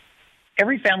that.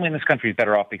 Every family in this country is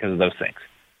better off because of those things,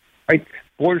 right?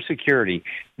 Border security,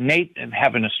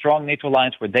 having a strong NATO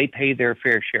alliance where they pay their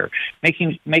fair share,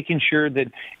 making sure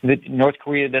that North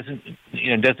Korea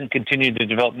doesn't continue to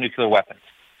develop nuclear weapons.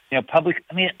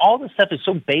 All this stuff is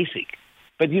so basic.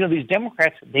 But, these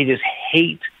Democrats, they just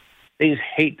hate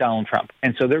Donald Trump.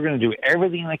 And so they're going to do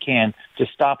everything they can to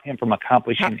stop him from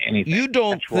accomplishing anything. You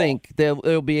don't think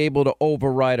they'll be able to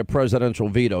override a presidential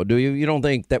veto, do you? You don't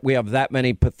think that we have that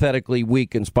many pathetically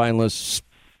weak and spineless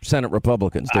Senate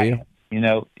Republicans, do you?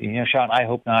 Sean, I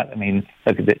hope not.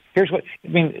 Look at this.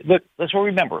 Look, let's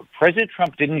remember, President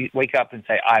Trump didn't wake up and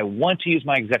say, I want to use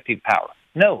my executive power.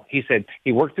 No, he said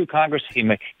he worked through Congress. He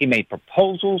made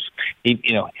proposals. He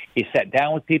sat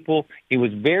down with people. He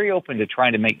was very open to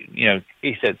trying to make,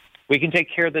 he said, we can take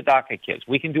care of the DACA kids.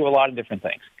 We can do a lot of different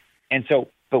things. And so,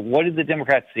 but what did the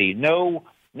Democrats see? No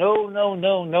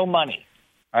money.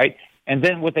 Right. And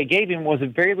then what they gave him was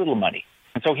very little money.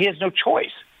 And so he has no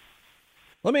choice.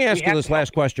 Let me ask you this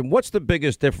last question. What's the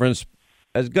biggest difference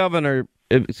as governor?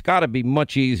 It's got to be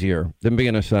much easier than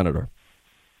being a senator.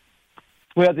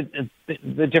 Well,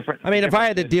 the difference. If I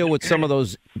had to deal with some of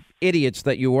those idiots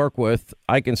that you work with,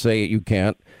 I can say you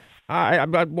can't.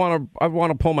 I'd want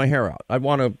to pull my hair out. I'd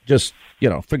want to just,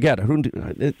 forget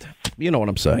it. You know what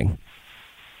I'm saying?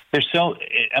 There's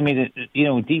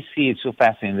DC is so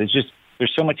fascinating.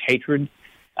 There's so much hatred,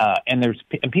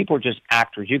 and people are just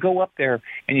actors. You go up there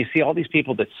and you see all these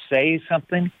people that say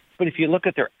something, but if you look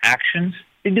at their actions,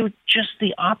 they do just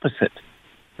the opposite.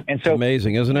 And so,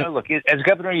 amazing, isn't it? Look, as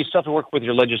governor, you still have to work with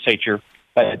your legislature.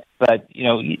 But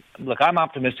look, I'm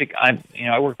optimistic. I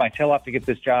worked my tail off to get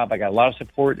this job. I got a lot of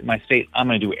support in my state. I'm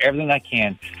going to do everything I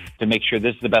can to make sure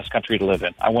this is the best country to live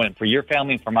in. I want it for your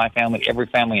family, for my family, every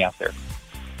family out there.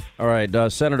 All right,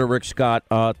 Senator Rick Scott,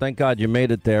 thank God you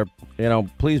made it there.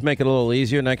 Please make it a little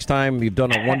easier next time. You've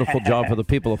done a wonderful job for the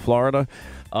people of Florida.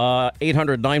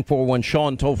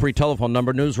 800-941-SEAN, toll-free telephone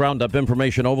number. News Roundup,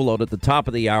 information overload at the top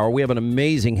of the hour. We have an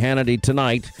amazing Hannity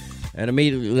tonight. And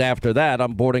immediately after that,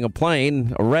 I'm boarding a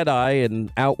plane, a red eye,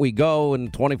 and out we go.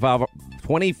 And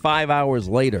 25 hours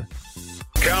later.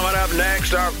 Coming up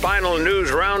next, our final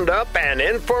News Roundup and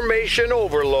Information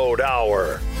Overload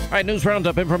Hour. All right, News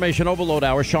Roundup, Information Overload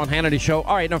Hour, Sean Hannity Show.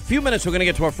 All right, in a few minutes, we're going to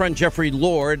get to our friend Jeffrey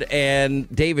Lord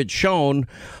and David Schoen.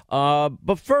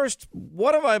 But first,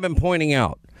 what have I been pointing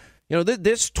out?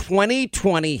 This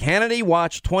 2020, Hannity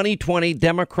Watch 2020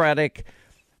 Democratic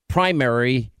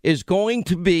primary is going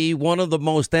to be one of the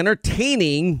most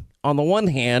entertaining, on the one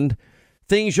hand,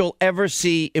 things you'll ever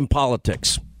see in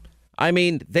politics.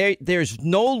 There's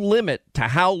no limit to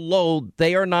how low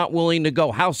they are not willing to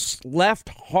go, how left,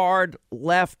 hard,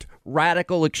 left,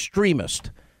 radical,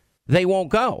 extremist they won't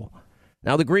go.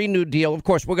 Now, the Green New Deal, of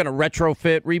course, we're going to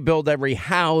retrofit, rebuild every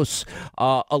house,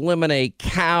 eliminate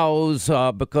cows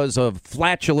because of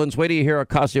flatulence. Wait till you hear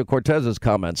Ocasio-Cortez's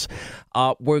comments.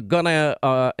 We're going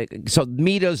to, so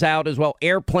meter's out as well.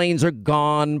 Airplanes are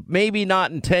gone. Maybe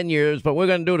not in 10 years, but we're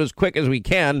going to do it as quick as we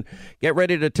can. Get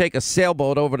ready to take a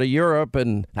sailboat over to Europe,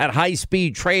 and that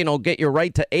high-speed train will get you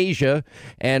right to Asia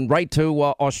and right to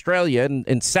Australia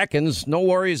in seconds. No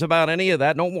worries about any of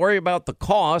that. Don't worry about the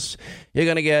costs. You're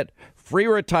going to get free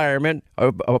retirement,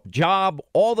 a job,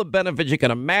 all the benefits you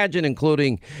can imagine,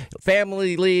 including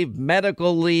family leave,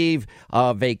 medical leave,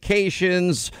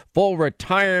 vacations, full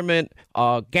retirement,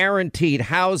 guaranteed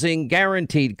housing,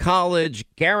 guaranteed college,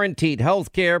 guaranteed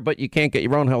health care, but you can't get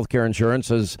your own health care insurance,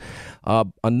 as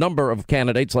a number of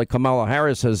candidates like Kamala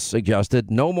Harris has suggested.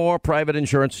 No more private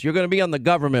insurance. You're going to be on the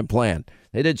government plan.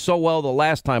 They did so well the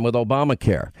last time with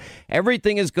Obamacare.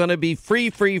 Everything is going to be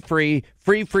free.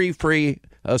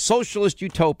 A socialist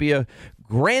utopia,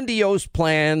 grandiose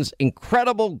plans,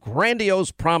 incredible, grandiose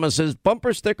promises,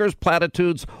 bumper stickers,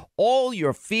 platitudes. All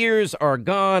your fears are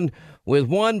gone with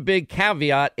one big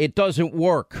caveat: it doesn't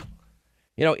work.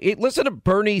 Listen to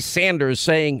Bernie Sanders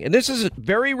saying, and this is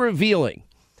very revealing,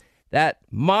 that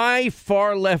my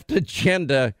far left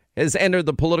agenda has entered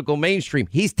the political mainstream.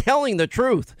 He's telling the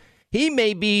truth. He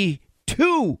may be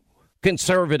too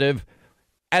conservative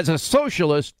as a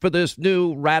socialist for this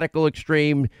new radical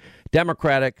extreme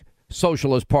Democratic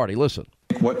Socialist Party. Listen.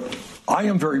 What I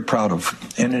am very proud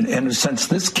of, and in a sense,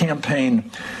 this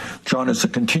campaign, John, is a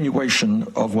continuation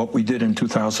of what we did in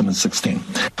 2016.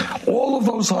 All of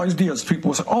those ideas,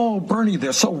 people say, oh, Bernie,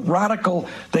 they're so radical.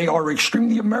 They are extreme.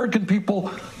 The American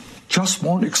people just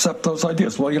won't accept those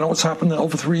ideas. Well, you know what's happened in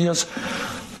over 3 years?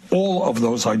 All of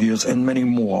those ideas and many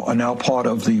more are now part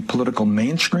of the political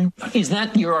mainstream. Is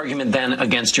that your argument then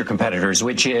against your competitors,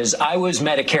 which is I was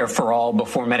Medicare for all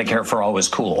before Medicare for all was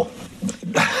cool?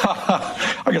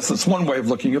 I guess that's one way of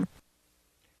looking at it.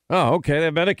 Oh, okay.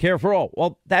 They're Medicare for all.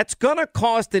 Well, that's going to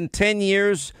cost in 10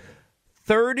 years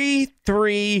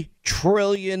 $33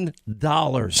 trillion.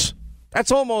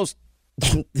 That's almost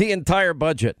the entire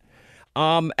budget.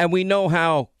 And we know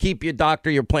how keep your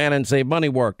doctor, your plan, and save money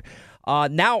worked.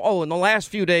 In the last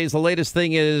few days, the latest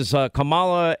thing is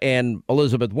Kamala and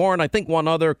Elizabeth Warren, I think one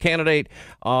other candidate,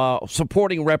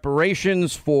 supporting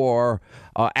reparations for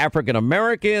African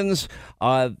Americans.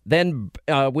 Then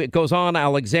it goes on,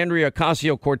 Alexandria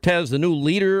Ocasio-Cortez, the new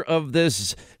leader of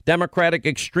this Democratic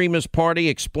extremist party,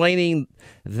 explaining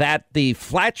that the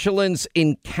flatulence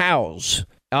in cows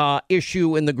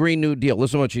issue in the Green New Deal.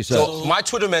 Listen to what she said. So my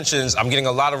Twitter mentions, I'm getting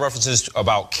a lot of references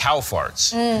about cow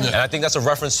farts. And I think that's a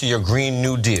reference to your Green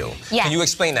New Deal. Yes. Can you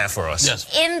explain that for us?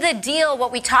 Yes. In the deal,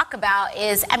 what we talk about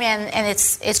is, and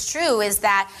it's true, is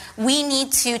that we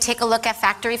need to take a look at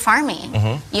factory farming,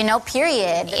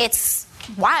 period. It's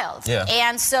wild. Yeah.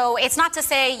 And so it's not to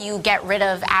say you get rid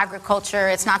of agriculture.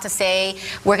 It's not to say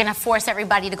we're going to force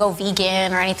everybody to go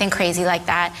vegan or anything crazy like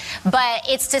that. But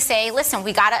it's to say, listen,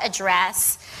 we got to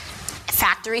address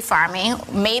factory farming.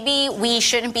 Maybe we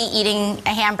shouldn't be eating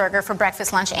a hamburger for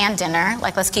breakfast, lunch, and dinner.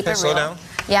 Like, let's keep it real. Slow down.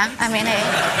 Yeah, I mean, hey.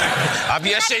 I'll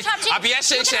be at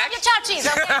Shake Shack. Chopped cheese,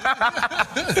 okay?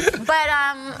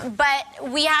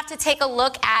 But we have to take a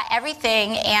look at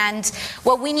everything, and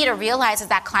what we need to realize is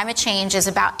that climate change is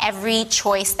about every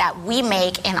choice that we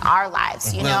make in our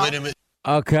lives. You know.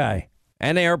 Okay,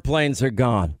 and airplanes are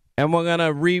gone, and we're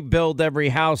gonna rebuild every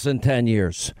house in 10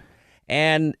 years,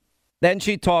 and then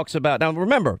she talks about, now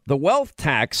remember, the wealth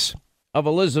tax of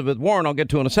Elizabeth Warren, I'll get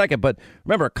to in a second, but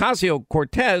remember,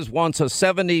 Ocasio-Cortez wants a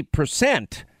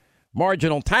 70%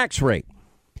 marginal tax rate.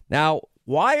 Now,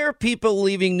 why are people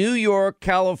leaving New York,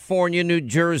 California, New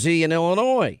Jersey, and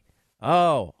Illinois?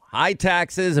 Oh, high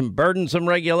taxes and burdensome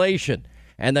regulation.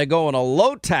 And they're going to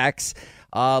low tax,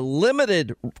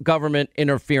 limited government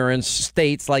interference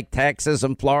states like Texas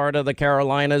and Florida, the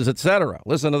Carolinas, etc.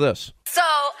 Listen to this. So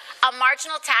a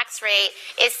marginal tax rate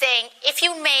is saying if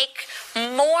you make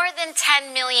more than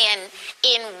 $10 million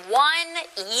in 1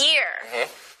 year,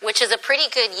 which is a pretty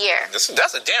good year. That's a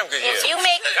damn good year. If you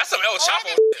make that's some El Chapo.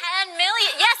 more than $10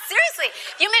 million, yes, seriously,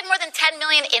 if you make more than $10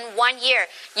 million in 1 year,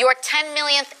 your 10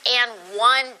 millionth and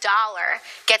 $1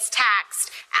 gets taxed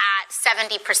at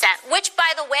 70%, which,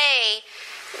 by the way,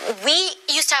 we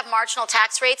used to have marginal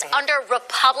tax rates under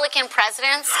Republican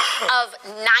presidents of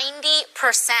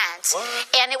 90%.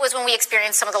 And it was when we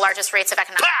experienced some of the largest rates of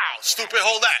economic growth. Stupid,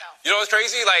 hold that. You know what's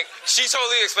crazy? Like, she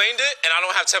totally explained it, and I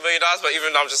don't have $10 million, but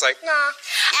even though I'm just like, nah.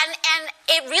 And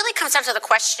it really comes down to the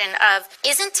question of,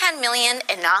 isn't 10 million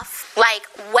enough? Like,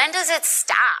 when does it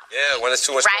stop? Yeah, when it's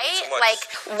too much. Right? Too much. Like,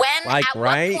 when, at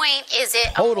what point is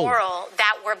it immoral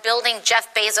that we're building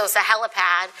Jeff Bezos a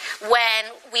helipad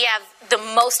when we have the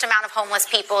most amount of homeless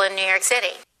people in New York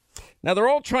City? Now, they're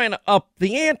all trying to up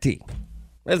the ante.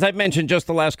 As I mentioned just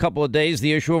the last couple of days,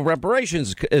 the issue of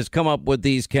reparations has come up with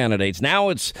these candidates. Now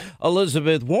it's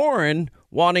Elizabeth Warren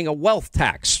wanting a wealth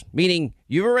tax, meaning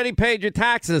you've already paid your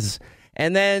taxes.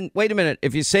 And then, wait a minute,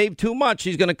 if you save too much,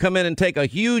 she's going to come in and take a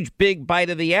huge big bite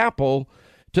of the apple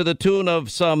to the tune of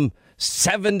some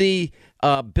 $70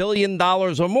 billion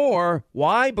or more.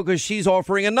 Why? Because she's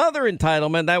offering another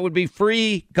entitlement. That would be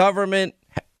free government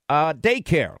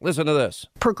daycare. Listen to this.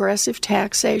 Progressive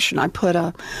taxation. I put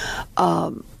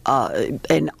an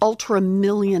ultra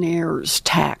millionaires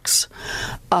tax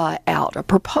out, a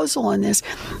proposal on this.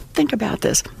 Think about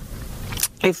this.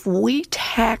 If we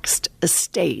taxed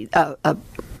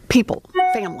people,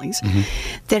 families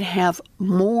that have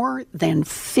more than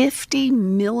 $50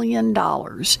 million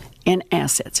in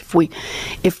assets,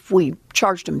 if we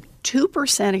charged them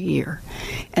 2% a year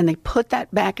and they put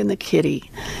that back in the kitty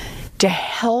to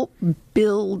help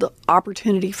build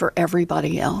opportunity for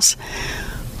everybody else,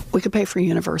 we could pay for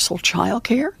universal child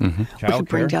care. We could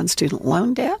bring down student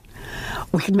loan debt.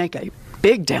 We could make a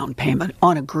big down payment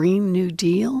on a Green New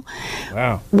Deal.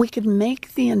 Wow. We could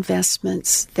make the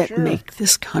investments that make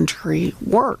this country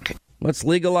work. Let's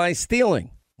legalize stealing.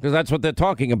 because that's what they're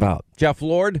talking about. Jeff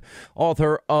Lord,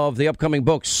 author of the upcoming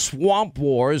book Swamp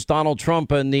Wars, Donald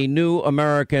Trump and the New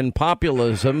American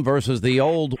Populism versus the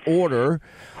Old Order.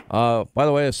 By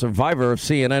the way, a survivor of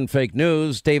CNN fake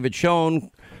news. David Schoen,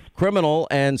 criminal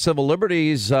and civil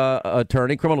liberties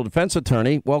attorney, criminal defense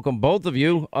attorney. Welcome, both of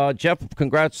you. Jeff,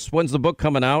 congrats. When's the book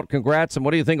coming out? Congrats. And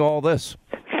what do you think of all this?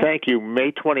 Thank you.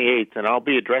 May 28th, and I'll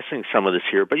be addressing some of this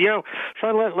here. But,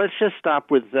 Sean, let's just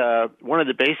stop with one of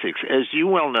the basics. As you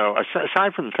well know,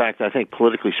 aside from the fact that I think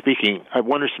politically speaking, I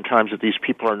wonder sometimes that these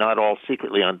people are not all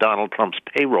secretly on Donald Trump's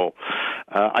payroll.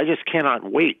 I just cannot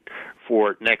wait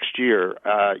for next year.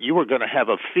 You are going to have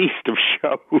a feast of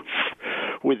shows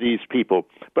with these people.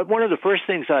 But one of the first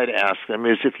things I'd ask them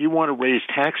is, if you want to raise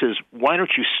taxes, why don't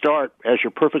you start, as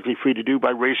you're perfectly free to do, by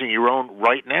raising your own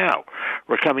right now?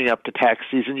 We're coming up to tax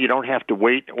season. You don't have to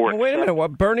wait. Or wait a minute. Well,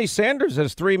 Bernie Sanders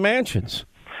has 3 mansions.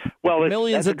 Well,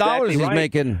 millions of dollars he's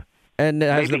making. And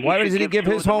why doesn't he give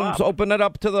his homes, open it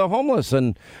up to the homeless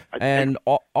and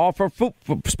offer food,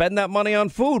 spend that money on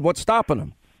food? What's stopping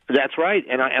him? That's right,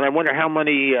 and I wonder how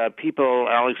many people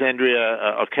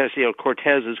Alexandria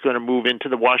Ocasio-Cortez is going to move into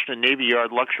the Washington Navy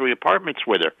Yard luxury apartments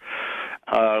with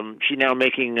her. She's now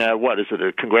making what is it,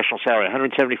 a congressional salary,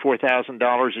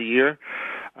 $174,000 a year.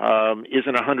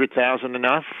 Isn't $100,000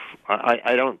 enough?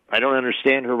 I don't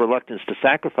understand her reluctance to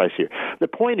sacrifice here. The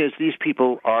point is, these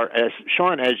people are, as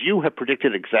Sean, as you have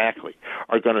predicted exactly,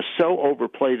 are going to so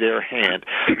overplay their hand.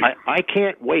 I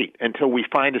can't wait until we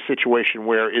find a situation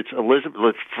where it's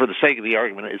Elizabeth, for the sake of the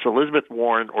argument, it's Elizabeth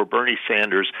Warren or Bernie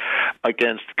Sanders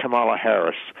against Kamala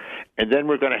Harris. And then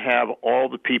we're going to have all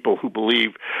the people who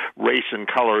believe race and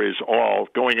color is all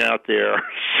going out there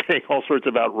saying all sorts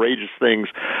of outrageous things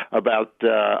about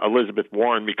Elizabeth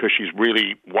Warren because she's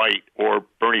really white, or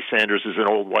Bernie Sanders is an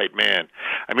old white man.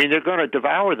 I mean, they're going to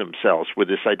devour themselves with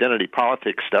this identity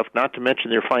politics stuff, not to mention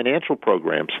their financial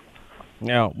programs.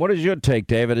 Now, what is your take,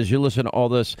 David, as you listen to all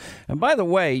this? And by the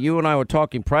way, you and I were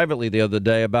talking privately the other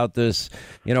day about this,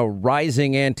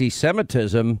 rising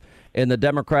anti-Semitism in the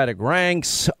Democratic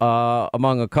ranks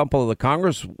among a couple of the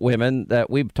congresswomen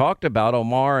that we've talked about,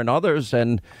 Omar and others,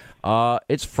 and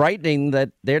it's frightening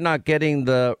that they're not getting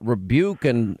the rebuke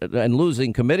and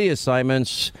losing committee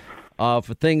assignments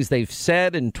for things they've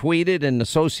said and tweeted in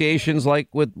associations like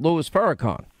with Louis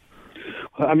Farrakhan.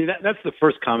 I mean, that's the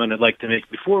first comment I'd like to make.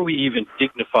 Before we even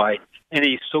dignify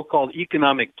any so-called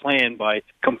economic plan by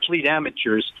complete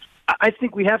amateurs, I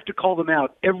think we have to call them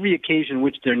out every occasion in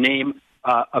which their name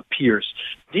appears.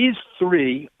 These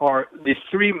three are the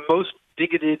 3 most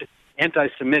bigoted,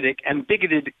 anti-Semitic, and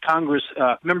bigoted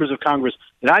members of Congress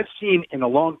that I've seen in a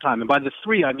long time. And by the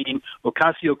 3, I mean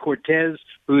Ocasio-Cortez,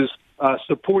 whose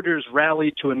supporters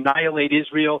rally to annihilate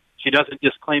Israel. She doesn't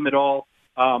disclaim it all.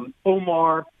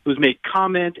 Omar, who's made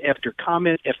comment after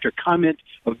comment after comment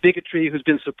of bigotry, who's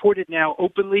been supported now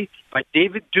openly by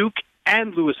David Duke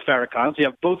and Louis Farrakhan. So you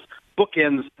have both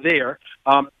bookends there.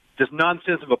 This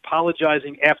nonsense of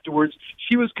apologizing afterwards.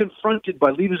 She was confronted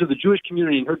by leaders of the Jewish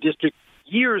community in her district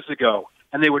years ago,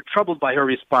 and they were troubled by her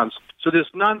response. So this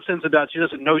nonsense about she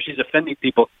doesn't know she's offending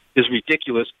people is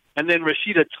ridiculous. And then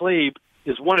Rashida Tlaib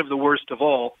is one of the worst of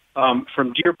all,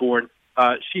 from Dearborn.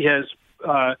 She has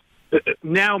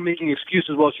now making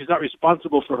excuses. Well, she's not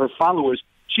responsible for her followers.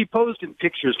 She posed in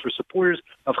pictures for supporters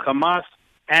of Hamas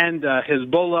and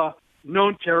Hezbollah,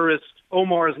 known terrorists.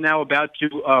 Omar is now about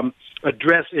to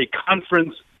address a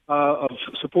conference of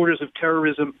supporters of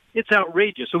terrorism. It's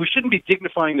outrageous. So we shouldn't be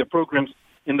dignifying their programs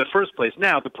in the first place.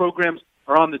 Now, the programs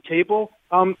are on the table.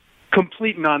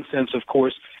 Complete nonsense, of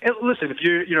course. And listen, if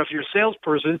you're a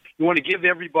salesperson, you want to give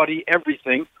everybody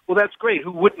everything. Well, that's great.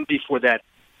 Who wouldn't be for that?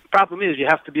 The problem is you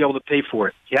have to be able to pay for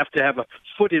it. You have to have a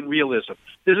foot in realism.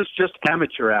 This is just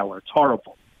amateur hour. It's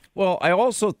horrible. Well, I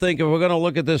also think if we're going to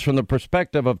look at this from the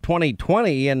perspective of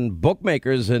 2020, and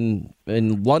bookmakers in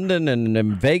London and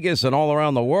in Vegas and all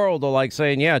around the world are like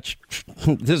saying, yeah,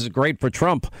 this is great for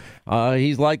Trump.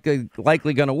 He's likely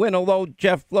going to win. Although,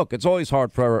 Jeff, look, it's always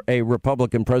hard for a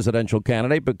Republican presidential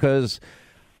candidate because,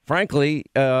 frankly,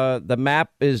 the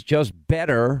map is just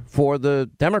better for the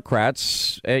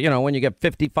Democrats. When you get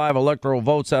 55 electoral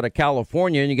votes out of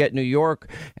California and you get New York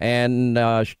and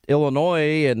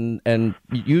Illinois and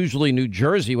usually New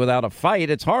Jersey without a fight,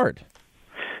 it's hard.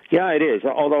 Yeah, it is.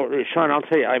 Although, Sean, I'll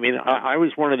tell you, I mean, I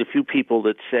was one of the few people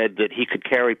that said that he could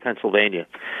carry Pennsylvania,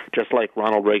 just like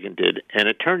Ronald Reagan did, and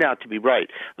it turned out to be right.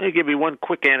 Let me give you one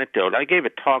quick anecdote. I gave a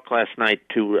talk last night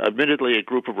to, admittedly, a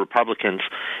group of Republicans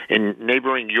in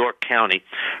neighboring York County,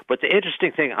 but the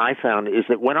interesting thing I found is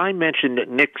that when I mentioned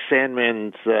Nick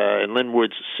Sandmann's and Lin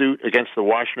Wood's suit against the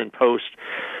Washington Post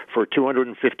for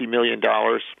 $250 million,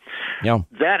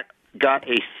 that got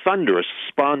a thunderous,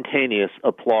 spontaneous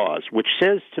applause, which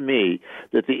says to me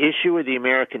that the issue of the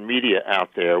American media out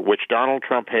there, which Donald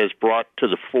Trump has brought to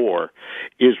the fore,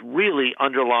 is really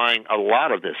underlying a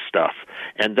lot of this stuff.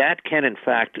 And that can, in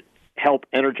fact, help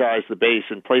energize the base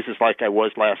in places like I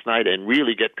was last night and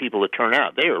really get people to turn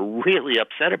out. They are really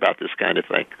upset about this kind of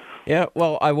thing. Yeah,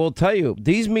 well, I will tell you,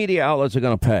 these media outlets are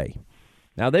going to pay.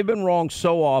 Now, they've been wrong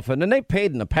so often, and they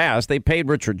paid in the past. They paid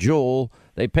Richard Jewell.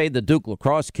 They paid the Duke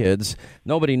lacrosse kids.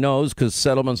 Nobody knows because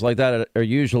settlements like that are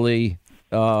usually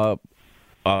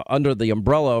under the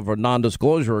umbrella of a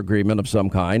non-disclosure agreement of some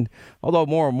kind, although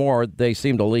more and more they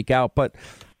seem to leak out. But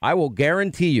I will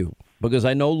guarantee you, because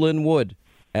I know Lin Wood,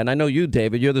 and I know you,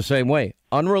 David, you're the same way,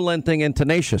 unrelenting and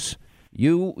tenacious.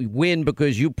 You win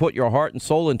because you put your heart and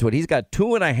soul into it. He's got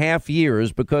 2.5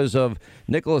 years because of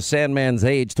Nicholas Sandmann's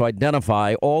age to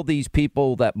identify all these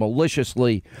people that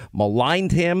maliciously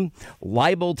maligned him,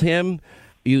 libeled him,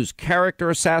 used character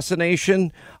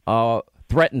assassination,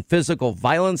 threatened physical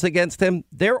violence against him.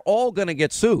 They're all going to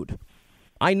get sued.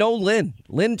 I know Lin.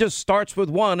 Lin just starts with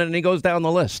one and he goes down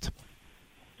the list.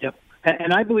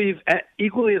 And I believe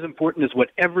equally as important as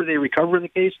whatever they recover in the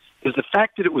case is the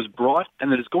fact that it was brought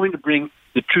and that it's going to bring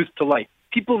the truth to light.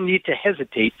 People need to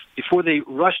hesitate before they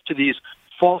rush to these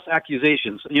false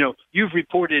accusations. You know, you've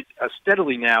reported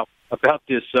steadily now about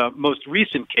this most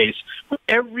recent case.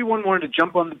 Everyone wanted to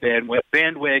jump on the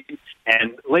bandwagon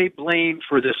and lay blame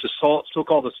for this assault,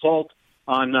 so-called assault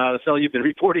on the fellow you've been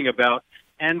reporting about.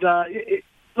 And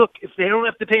look, if they don't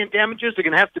have to pay in damages, they're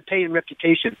going to have to pay in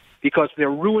reputation because they're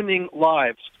ruining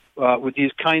lives with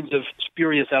these kinds of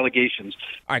spurious allegations.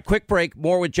 All right, quick break.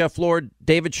 More with Jeff Lord,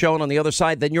 David Schoen on the other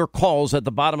side. Then your calls at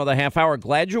the bottom of the half hour.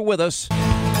 Glad you're with us.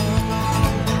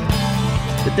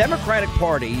 The Democratic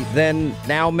Party then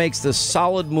now makes the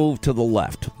solid move to the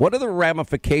left. What are the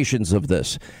ramifications of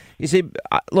this? You see,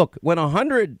 look, when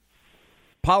 100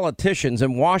 politicians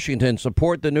in Washington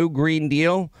support the new Green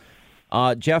Deal,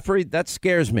 Jeffrey, that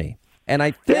scares me. And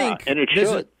I think... Yeah, and it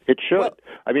should. It should. Well,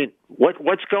 I mean,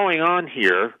 what's going on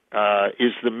here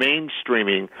is the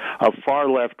mainstreaming of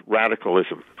far-left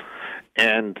radicalism.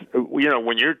 And, you know,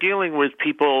 when you're dealing with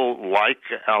people like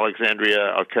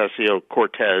Alexandria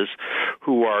Ocasio-Cortez,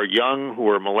 who are young, who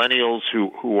are millennials,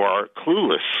 who are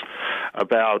clueless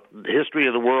about the history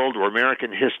of the world or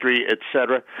American history, et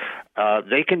cetera,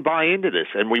 they can buy into this.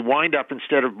 And we wind up,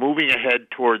 instead of moving ahead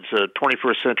towards a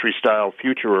 21st century style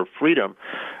future of freedom,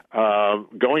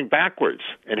 going backwards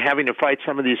and having to fight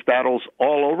some of these battles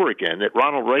all over again that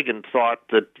Ronald Reagan thought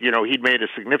that, you know, he'd made a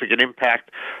significant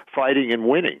impact fighting and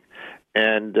winning.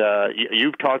 And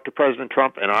you've talked to President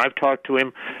Trump, and I've talked to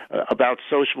him about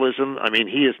socialism. I mean,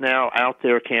 he is now out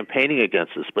there campaigning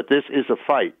against us. But this is a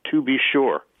fight, to be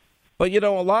sure. But, you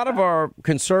know, a lot of our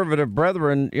conservative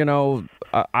brethren, you know,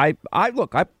 I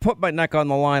put my neck on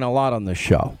the line a lot on this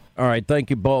show. All right. Thank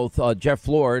you both. Jeff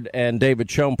Lord and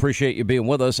David Schoen. Appreciate you being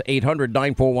with us.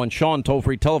 800-941-SEAN,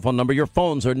 toll-free telephone number. Your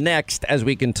phones are next as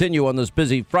we continue on this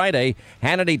busy Friday.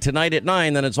 Hannity tonight at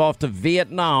 9. Then it's off to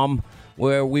Vietnam,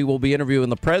 where we will be interviewing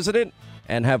the president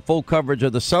and have full coverage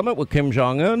of the summit with Kim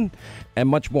Jong-un and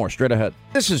much more straight ahead.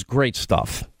 This is great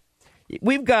stuff.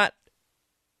 We've got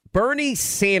Bernie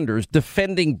Sanders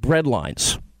defending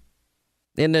breadlines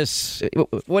in this.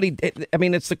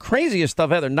 It's the craziest stuff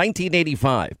ever.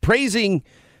 1985, praising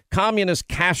communist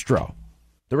Castro,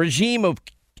 the regime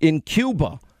in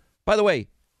Cuba. By the way,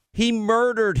 he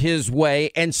murdered his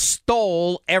way and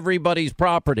stole everybody's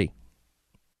property.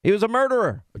 He was a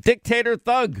murderer, a dictator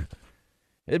thug,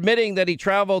 admitting that he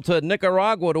traveled to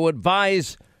Nicaragua to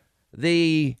advise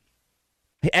the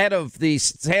head of the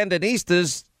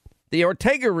Sandinistas, the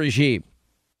Ortega regime,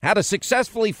 how to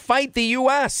successfully fight the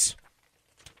U.S.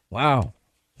 Wow,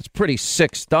 that's pretty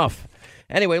sick stuff.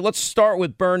 Anyway, let's start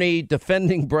with Bernie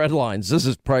defending breadlines. This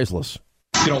is priceless.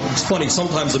 You know, it's funny.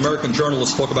 Sometimes American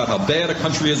journalists talk about how bad a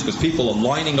country is because people are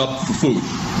lining up for food.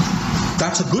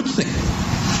 That's a good thing.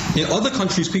 In other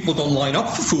countries, people don't line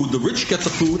up for food. The rich get the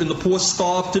food and the poor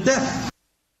starve to death.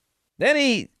 Then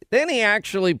he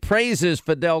actually praises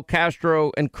Fidel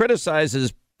Castro and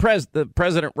criticizes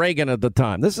President Reagan at the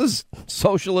time. This is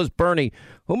socialist Bernie,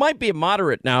 who might be a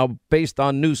moderate now based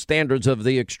on new standards of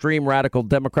the extreme radical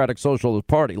Democratic Socialist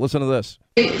Party. Listen to this.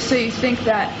 So you think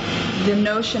that the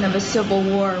notion of a civil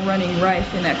war running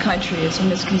rife in that country is a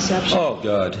misconception? Oh,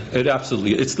 God.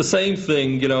 It's the same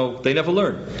thing, they never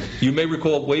learn. You may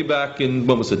recall way back in,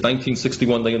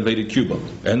 1961, they invaded Cuba.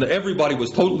 And everybody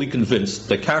was totally convinced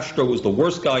that Castro was the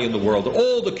worst guy in the world, that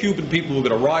all the Cuban people were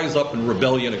going to rise up in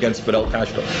rebellion against Fidel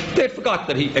Castro. They forgot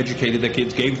that he educated their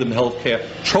kids, gave them health care,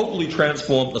 totally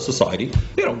transformed the society.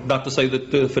 Not to say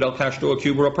that Fidel Castro or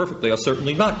Cuba are perfect. They are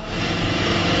certainly not.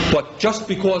 But just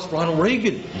because Ronald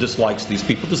Reagan dislikes these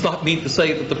people does not mean to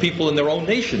say that the people in their own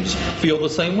nations feel the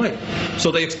same way. So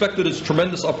they expected a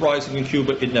tremendous uprising in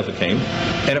Cuba. It never came.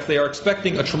 And if they are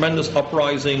expecting a tremendous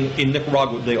uprising in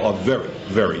Nicaragua, they are very,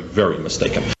 very, very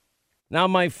mistaken. Now,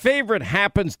 my favorite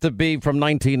happens to be from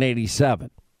 1987.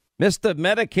 Mr.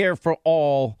 Medicare for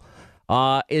All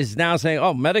is now saying,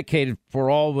 Medicaid for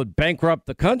All would bankrupt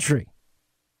the country.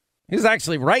 He's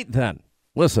actually right then.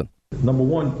 Listen. Number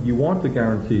one, you want to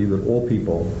guarantee that all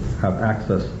people have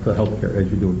access to health care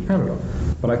as you do in Canada.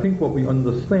 But I think what we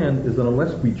understand is that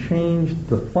unless we change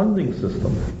the funding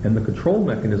system and the control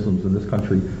mechanisms in this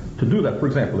country to do that, for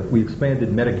example, if we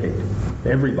expanded Medicaid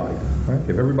to everybody, right,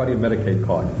 give everybody a Medicaid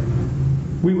card,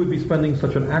 we would be spending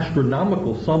such an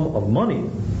astronomical sum of money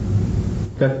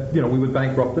that, we would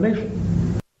bankrupt the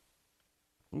nation.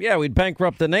 Yeah, we'd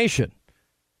bankrupt the nation.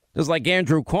 Just like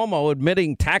Andrew Cuomo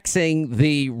admitting taxing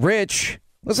the rich.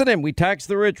 Listen to him. We tax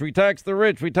the rich. We tax the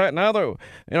rich.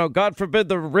 Now, God forbid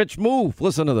the rich move.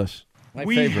 Listen to this.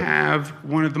 We have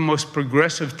one of the most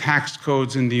progressive tax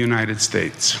codes in the United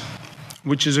States,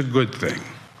 which is a good thing,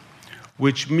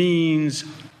 which means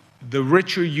the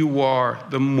richer you are,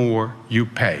 the more you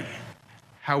pay.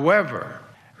 However,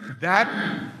 that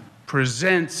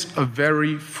presents a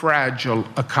very fragile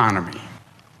economy,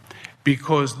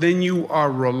 because then you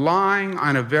are relying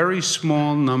on a very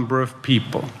small number of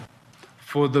people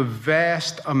for the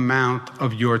vast amount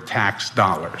of your tax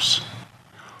dollars.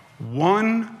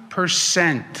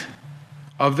 1%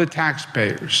 of the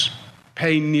taxpayers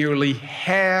pay nearly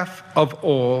half of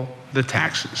all the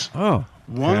taxes.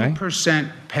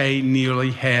 1% pay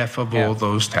nearly half of all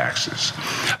those taxes.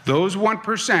 Those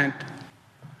 1%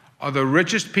 are the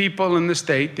richest people in the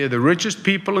state, they're the richest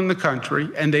people in the country,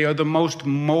 and they are the most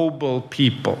mobile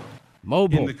people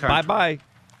in the country. Bye-bye.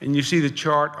 And you see the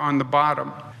chart on the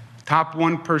bottom. Top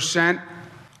 1%,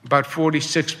 about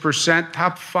 46%.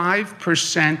 Top 5%,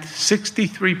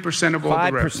 63% of all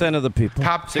the revenue. 5% of the people.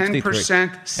 Top 10%,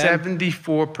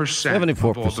 74%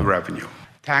 of all the revenue.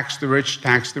 Tax the rich,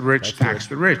 tax the rich, tax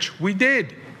the rich. We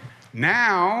did.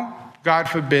 Now, God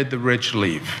forbid the rich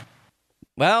leave.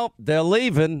 Well, they're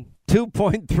leaving.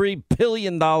 $2.3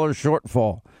 billion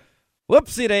shortfall.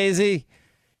 Whoopsie daisy.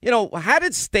 How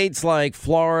did states like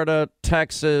Florida,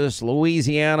 Texas,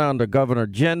 Louisiana under Governor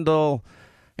Jindal,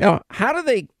 how do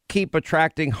they keep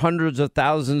attracting hundreds of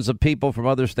thousands of people from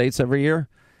other states every year?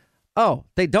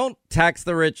 They don't tax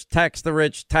the rich, tax the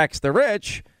rich, tax the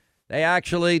rich. They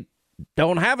actually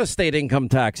don't have a state income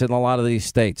tax in a lot of these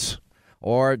states,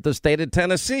 or the state of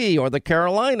Tennessee or the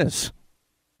Carolinas.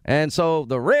 And so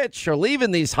the rich are leaving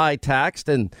these high-taxed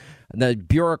and the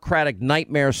bureaucratic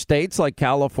nightmare states like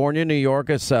California, New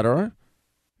York, etc.,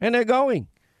 and they're going.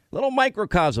 Little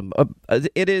microcosm.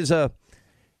 It is a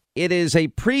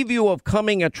preview of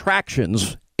coming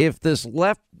attractions if this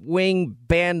left-wing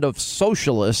band of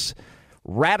socialists,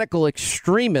 radical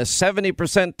extremists,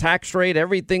 70% tax rate,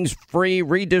 everything's free,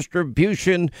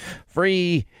 redistribution,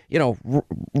 free,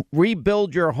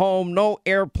 rebuild your home, no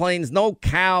airplanes, no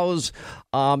cows.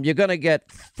 You're going to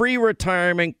get free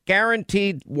retirement,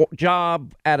 guaranteed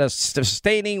job at a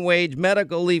sustaining wage,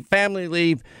 medical leave, family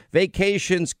leave,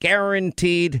 vacations,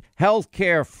 guaranteed, health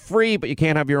care, free, but you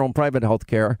can't have your own private health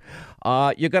care.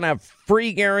 You're going to have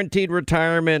free guaranteed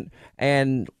retirement.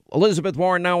 And Elizabeth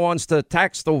Warren now wants to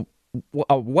tax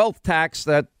a wealth tax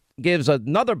that gives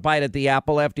another bite at the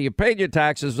apple after you paid your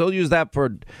taxes. They'll use that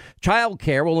for child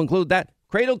care. We'll include that.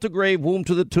 Cradle to grave, womb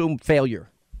to the tomb,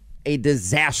 failure. A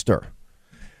disaster.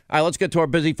 All right, let's get to our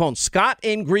busy phone. Scott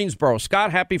in Greensboro.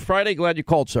 Scott, happy Friday. Glad you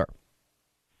called, sir.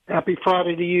 Happy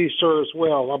Friday to you, sir, as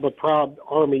well. I'm a proud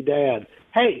Army dad.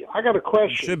 Hey, I got a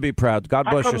question. You should be proud. God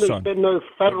bless your son. How come there's been no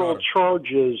federal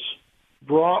charges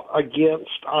brought against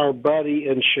our buddy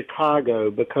in Chicago?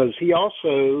 Because he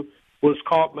also was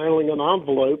caught mailing an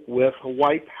envelope with a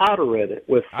white powder in it.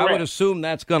 I would assume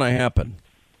that's going to happen.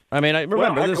 I mean,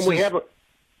 remember, this we haven't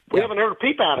heard a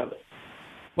peep out of it.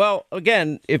 Well,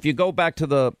 again, if you go back to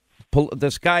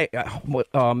this guy,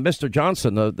 Mr.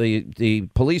 Johnson, the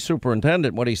police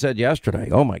superintendent, what he said yesterday,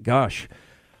 oh my gosh.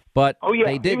 But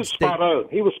he was spot on.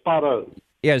 He was spot on.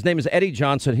 Yeah, his name is Eddie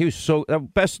Johnson. He was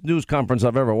best news conference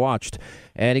I've ever watched.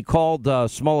 And he called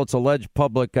Smollett's alleged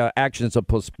public actions a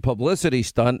publicity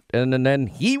stunt. And then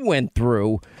he went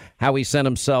through how he sent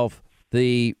himself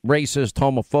the racist,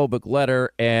 homophobic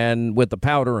letter and with the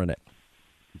powder in it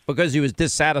because he was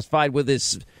dissatisfied with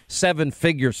his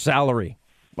 7-figure salary.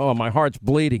 Oh, my heart's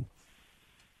bleeding.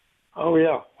 Oh,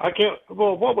 yeah. I can't.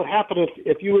 Well, what would happen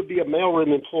if you would be a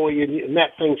mailroom employee and that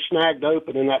thing snagged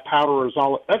open and that powder is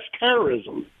all? That's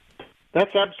terrorism.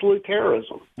 That's absolute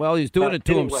terrorism. Well, he's doing it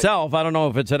to himself. I don't know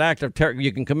if it's an act of terror.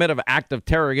 You can commit an act of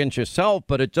terror against yourself,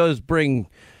 but it does bring,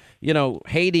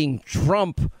 hating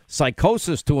Trump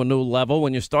psychosis to a new level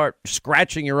when you start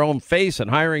scratching your own face and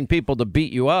hiring people to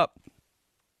beat you up.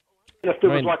 If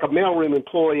there was like a mailroom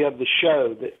employee of the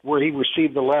show where he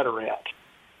received the letter at.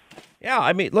 Yeah,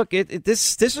 I mean, look,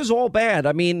 this is all bad.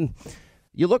 I mean,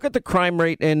 you look at the crime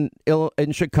rate in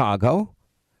Chicago,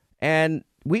 and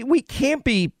we can't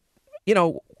be,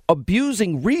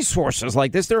 abusing resources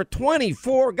like this. There are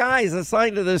 24 guys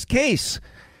assigned to this case,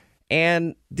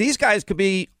 and these guys could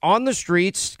be on the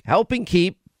streets helping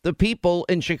keep the people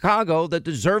in Chicago that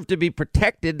deserve to be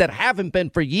protected, that haven't been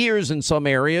for years in some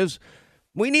areas.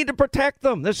 We need to protect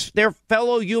them. They're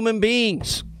fellow human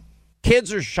beings.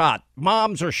 Kids are shot.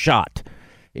 Moms are shot.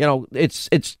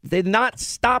 They're not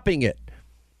stopping it.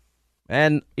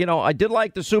 And, I did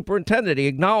like the superintendent. He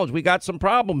acknowledged we got some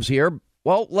problems here.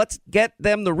 Well, let's get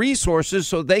them the resources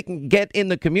so they can get in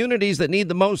the communities that need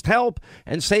the most help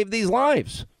and save these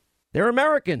lives. They're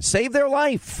Americans. Save their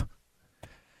life.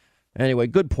 Anyway,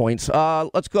 good points.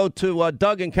 Let's go to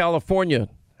Doug in California.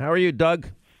 How are you, Doug?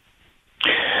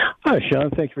 Hi, Sean.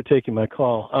 Thank you for taking my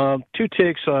call. Two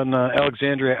takes on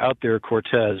Alexandria out there,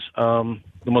 Cortez, the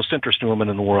most interesting woman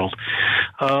in the world.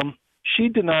 She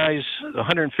denies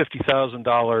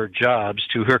 $150,000 jobs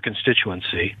to her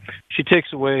constituency. She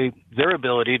takes away their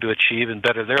ability to achieve and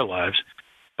better their lives,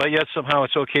 but yet somehow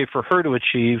it's okay for her to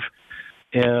achieve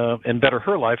and better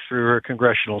her life through her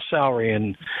congressional salary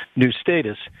and new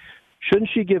status.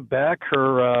 Shouldn't she give back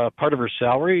her part of her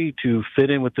salary to fit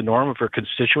in with the norm of her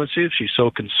constituency if she's so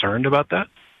concerned about that?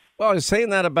 Well, I was saying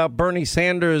that about Bernie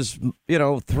Sanders,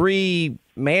 3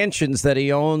 mansions that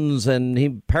he owns, and he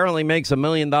apparently makes $1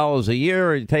 million a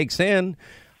year he takes in.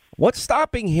 What's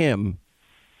stopping him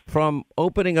from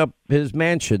opening up his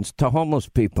mansions to homeless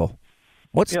people?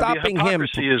 What's stopping him? The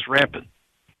hypocrisy is rampant.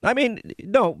 I mean,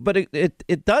 no, but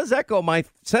it does echo my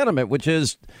sentiment, which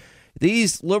is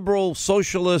these liberal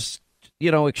socialist,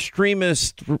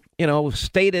 extremist,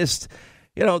 statist,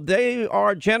 they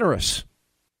are generous,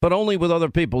 but only with other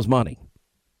people's money.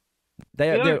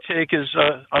 The other take is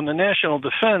on the national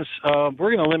defense, we're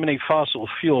going to eliminate fossil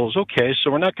fuels. Okay,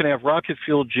 so we're not going to have rocket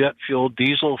fuel, jet fuel,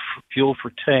 diesel fuel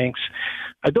for tanks.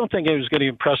 I don't think anyone's going to be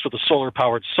impressed with a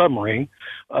solar-powered submarine.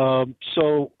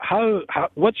 So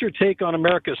what's your take on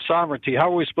America's sovereignty?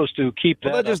 How are we supposed to keep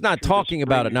that? Well, they're just not talking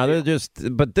about it now.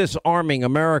 But disarming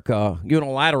America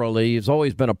unilaterally has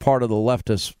always been a part of the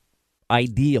leftist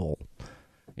ideal.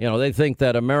 They think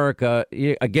that America,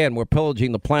 again, we're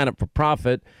pillaging the planet for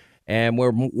profit, and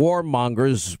we're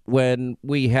warmongers when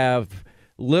we have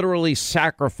literally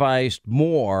sacrificed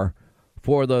more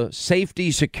for the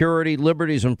safety, security,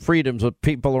 liberties, and freedoms of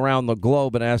people around the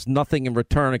globe and ask nothing in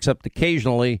return except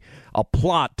occasionally a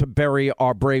plot to bury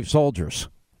our brave soldiers.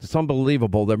 It's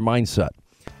unbelievable, their mindset.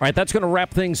 All right, that's going to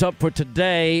wrap things up for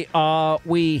today.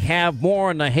 We have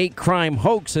more on the hate crime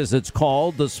hoax, as it's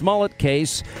called, the Smollett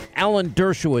case, Alan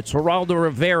Dershowitz, Geraldo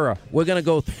Rivera. We're going to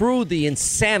go through the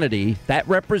insanity that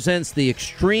represents the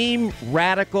extreme,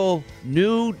 radical,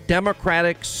 new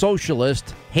democratic,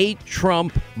 socialist, hate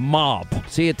Trump mob.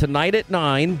 See you tonight at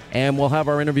 9, and we'll have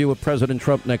our interview with President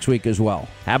Trump next week as well.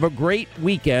 Have a great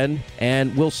weekend,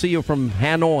 and we'll see you from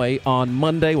Hanoi on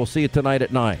Monday. We'll see you tonight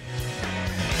at 9.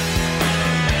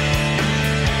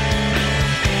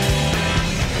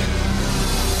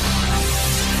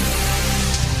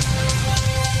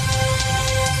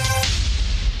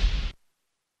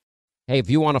 Hey, if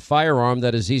you want a firearm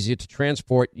that is easy to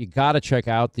transport, you got to check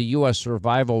out the U.S.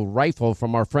 Survival Rifle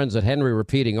from our friends at Henry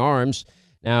Repeating Arms.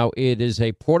 Now, it is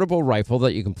a portable rifle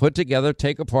that you can put together,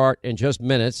 take apart in just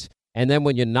minutes, and then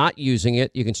when you're not using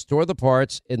it, you can store the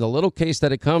parts in the little case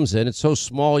that it comes in. It's so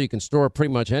small you can store it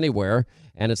pretty much anywhere,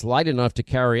 and it's light enough to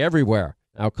carry everywhere.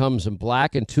 Now, it comes in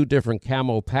black and 2 different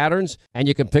camo patterns, and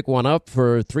you can pick one up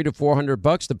for $300 to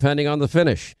 $400 depending on the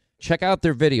finish. Check out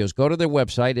their videos. Go to their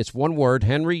website. It's one word,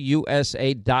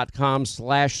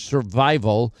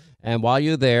 henryusa.com/survival. And while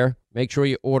you're there, make sure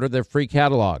you order their free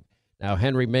catalog. Now,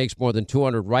 Henry makes more than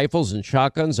 200 rifles and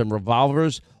shotguns and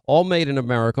revolvers, all made in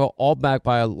America, all backed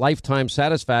by a lifetime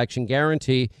satisfaction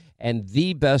guarantee and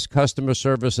the best customer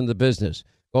service in the business.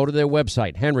 Go to their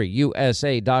website,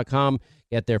 henryusa.com.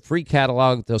 Get their free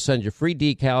catalog. They'll send you free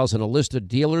decals and a list of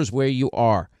dealers where you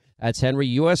are. That's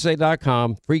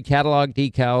henryusa.com. Free catalog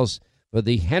decals for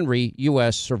the Henry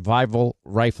U.S. Survival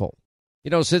Rifle. You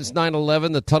know, since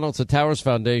 9/11, the Tunnel to Towers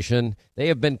Foundation, they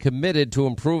have been committed to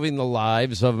improving the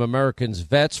lives of Americans'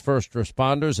 vets, first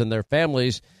responders, and their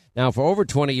families. Now, for over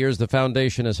 20 years, the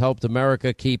foundation has helped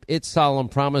America keep its solemn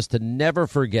promise to never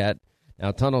forget.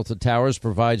 Now, Tunnel to Towers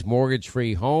provides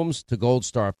mortgage-free homes to Gold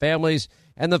Star families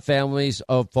and the families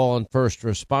of fallen first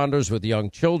responders with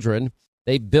young children.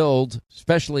 They build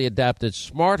specially adapted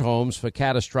smart homes for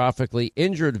catastrophically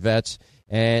injured vets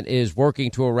and is working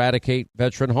to eradicate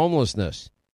veteran homelessness.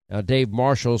 Now, Dave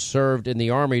Marshall served in the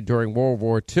Army during World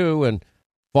War II and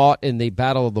fought in the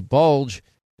Battle of the Bulge.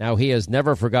 Now, he has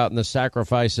never forgotten the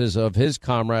sacrifices of his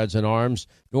comrades in arms,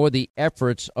 nor the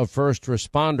efforts of first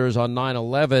responders on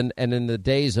 9/11 and in the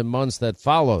days and months that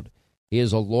followed. He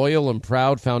is a loyal and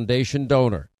proud foundation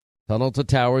donor. Tunnel to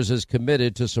Towers is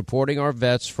committed to supporting our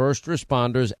vets, first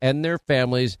responders, and their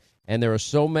families, and there are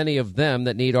so many of them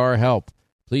that need our help.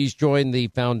 Please join the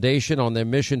foundation on their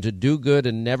mission to do good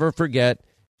and never forget.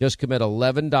 Just commit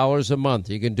 $11 a month.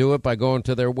 You can do it by going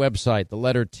to their website, the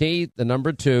letter T, the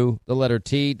number 2, the letter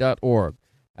T.org.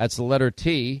 That's the letter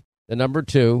T, the number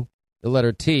 2, the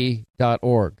letter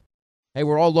T.org. Hey,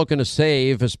 we're all looking to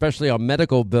save, especially on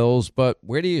medical bills, but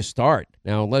where do you start?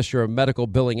 Now, unless you're a medical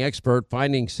billing expert,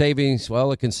 finding savings,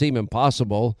 well, it can seem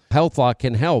impossible. HealthLock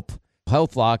can help.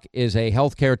 HealthLock is a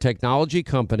healthcare technology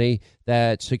company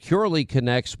that securely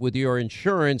connects with your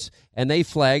insurance, and they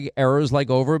flag errors like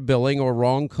overbilling or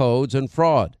wrong codes and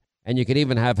fraud. And you can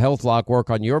even have HealthLock work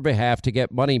on your behalf to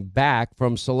get money back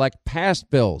from select past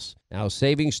bills. Now,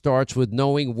 saving starts with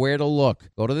knowing where to look.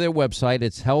 Go to their website.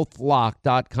 It's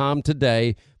healthlock.com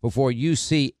today before you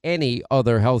see any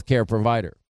other healthcare provider.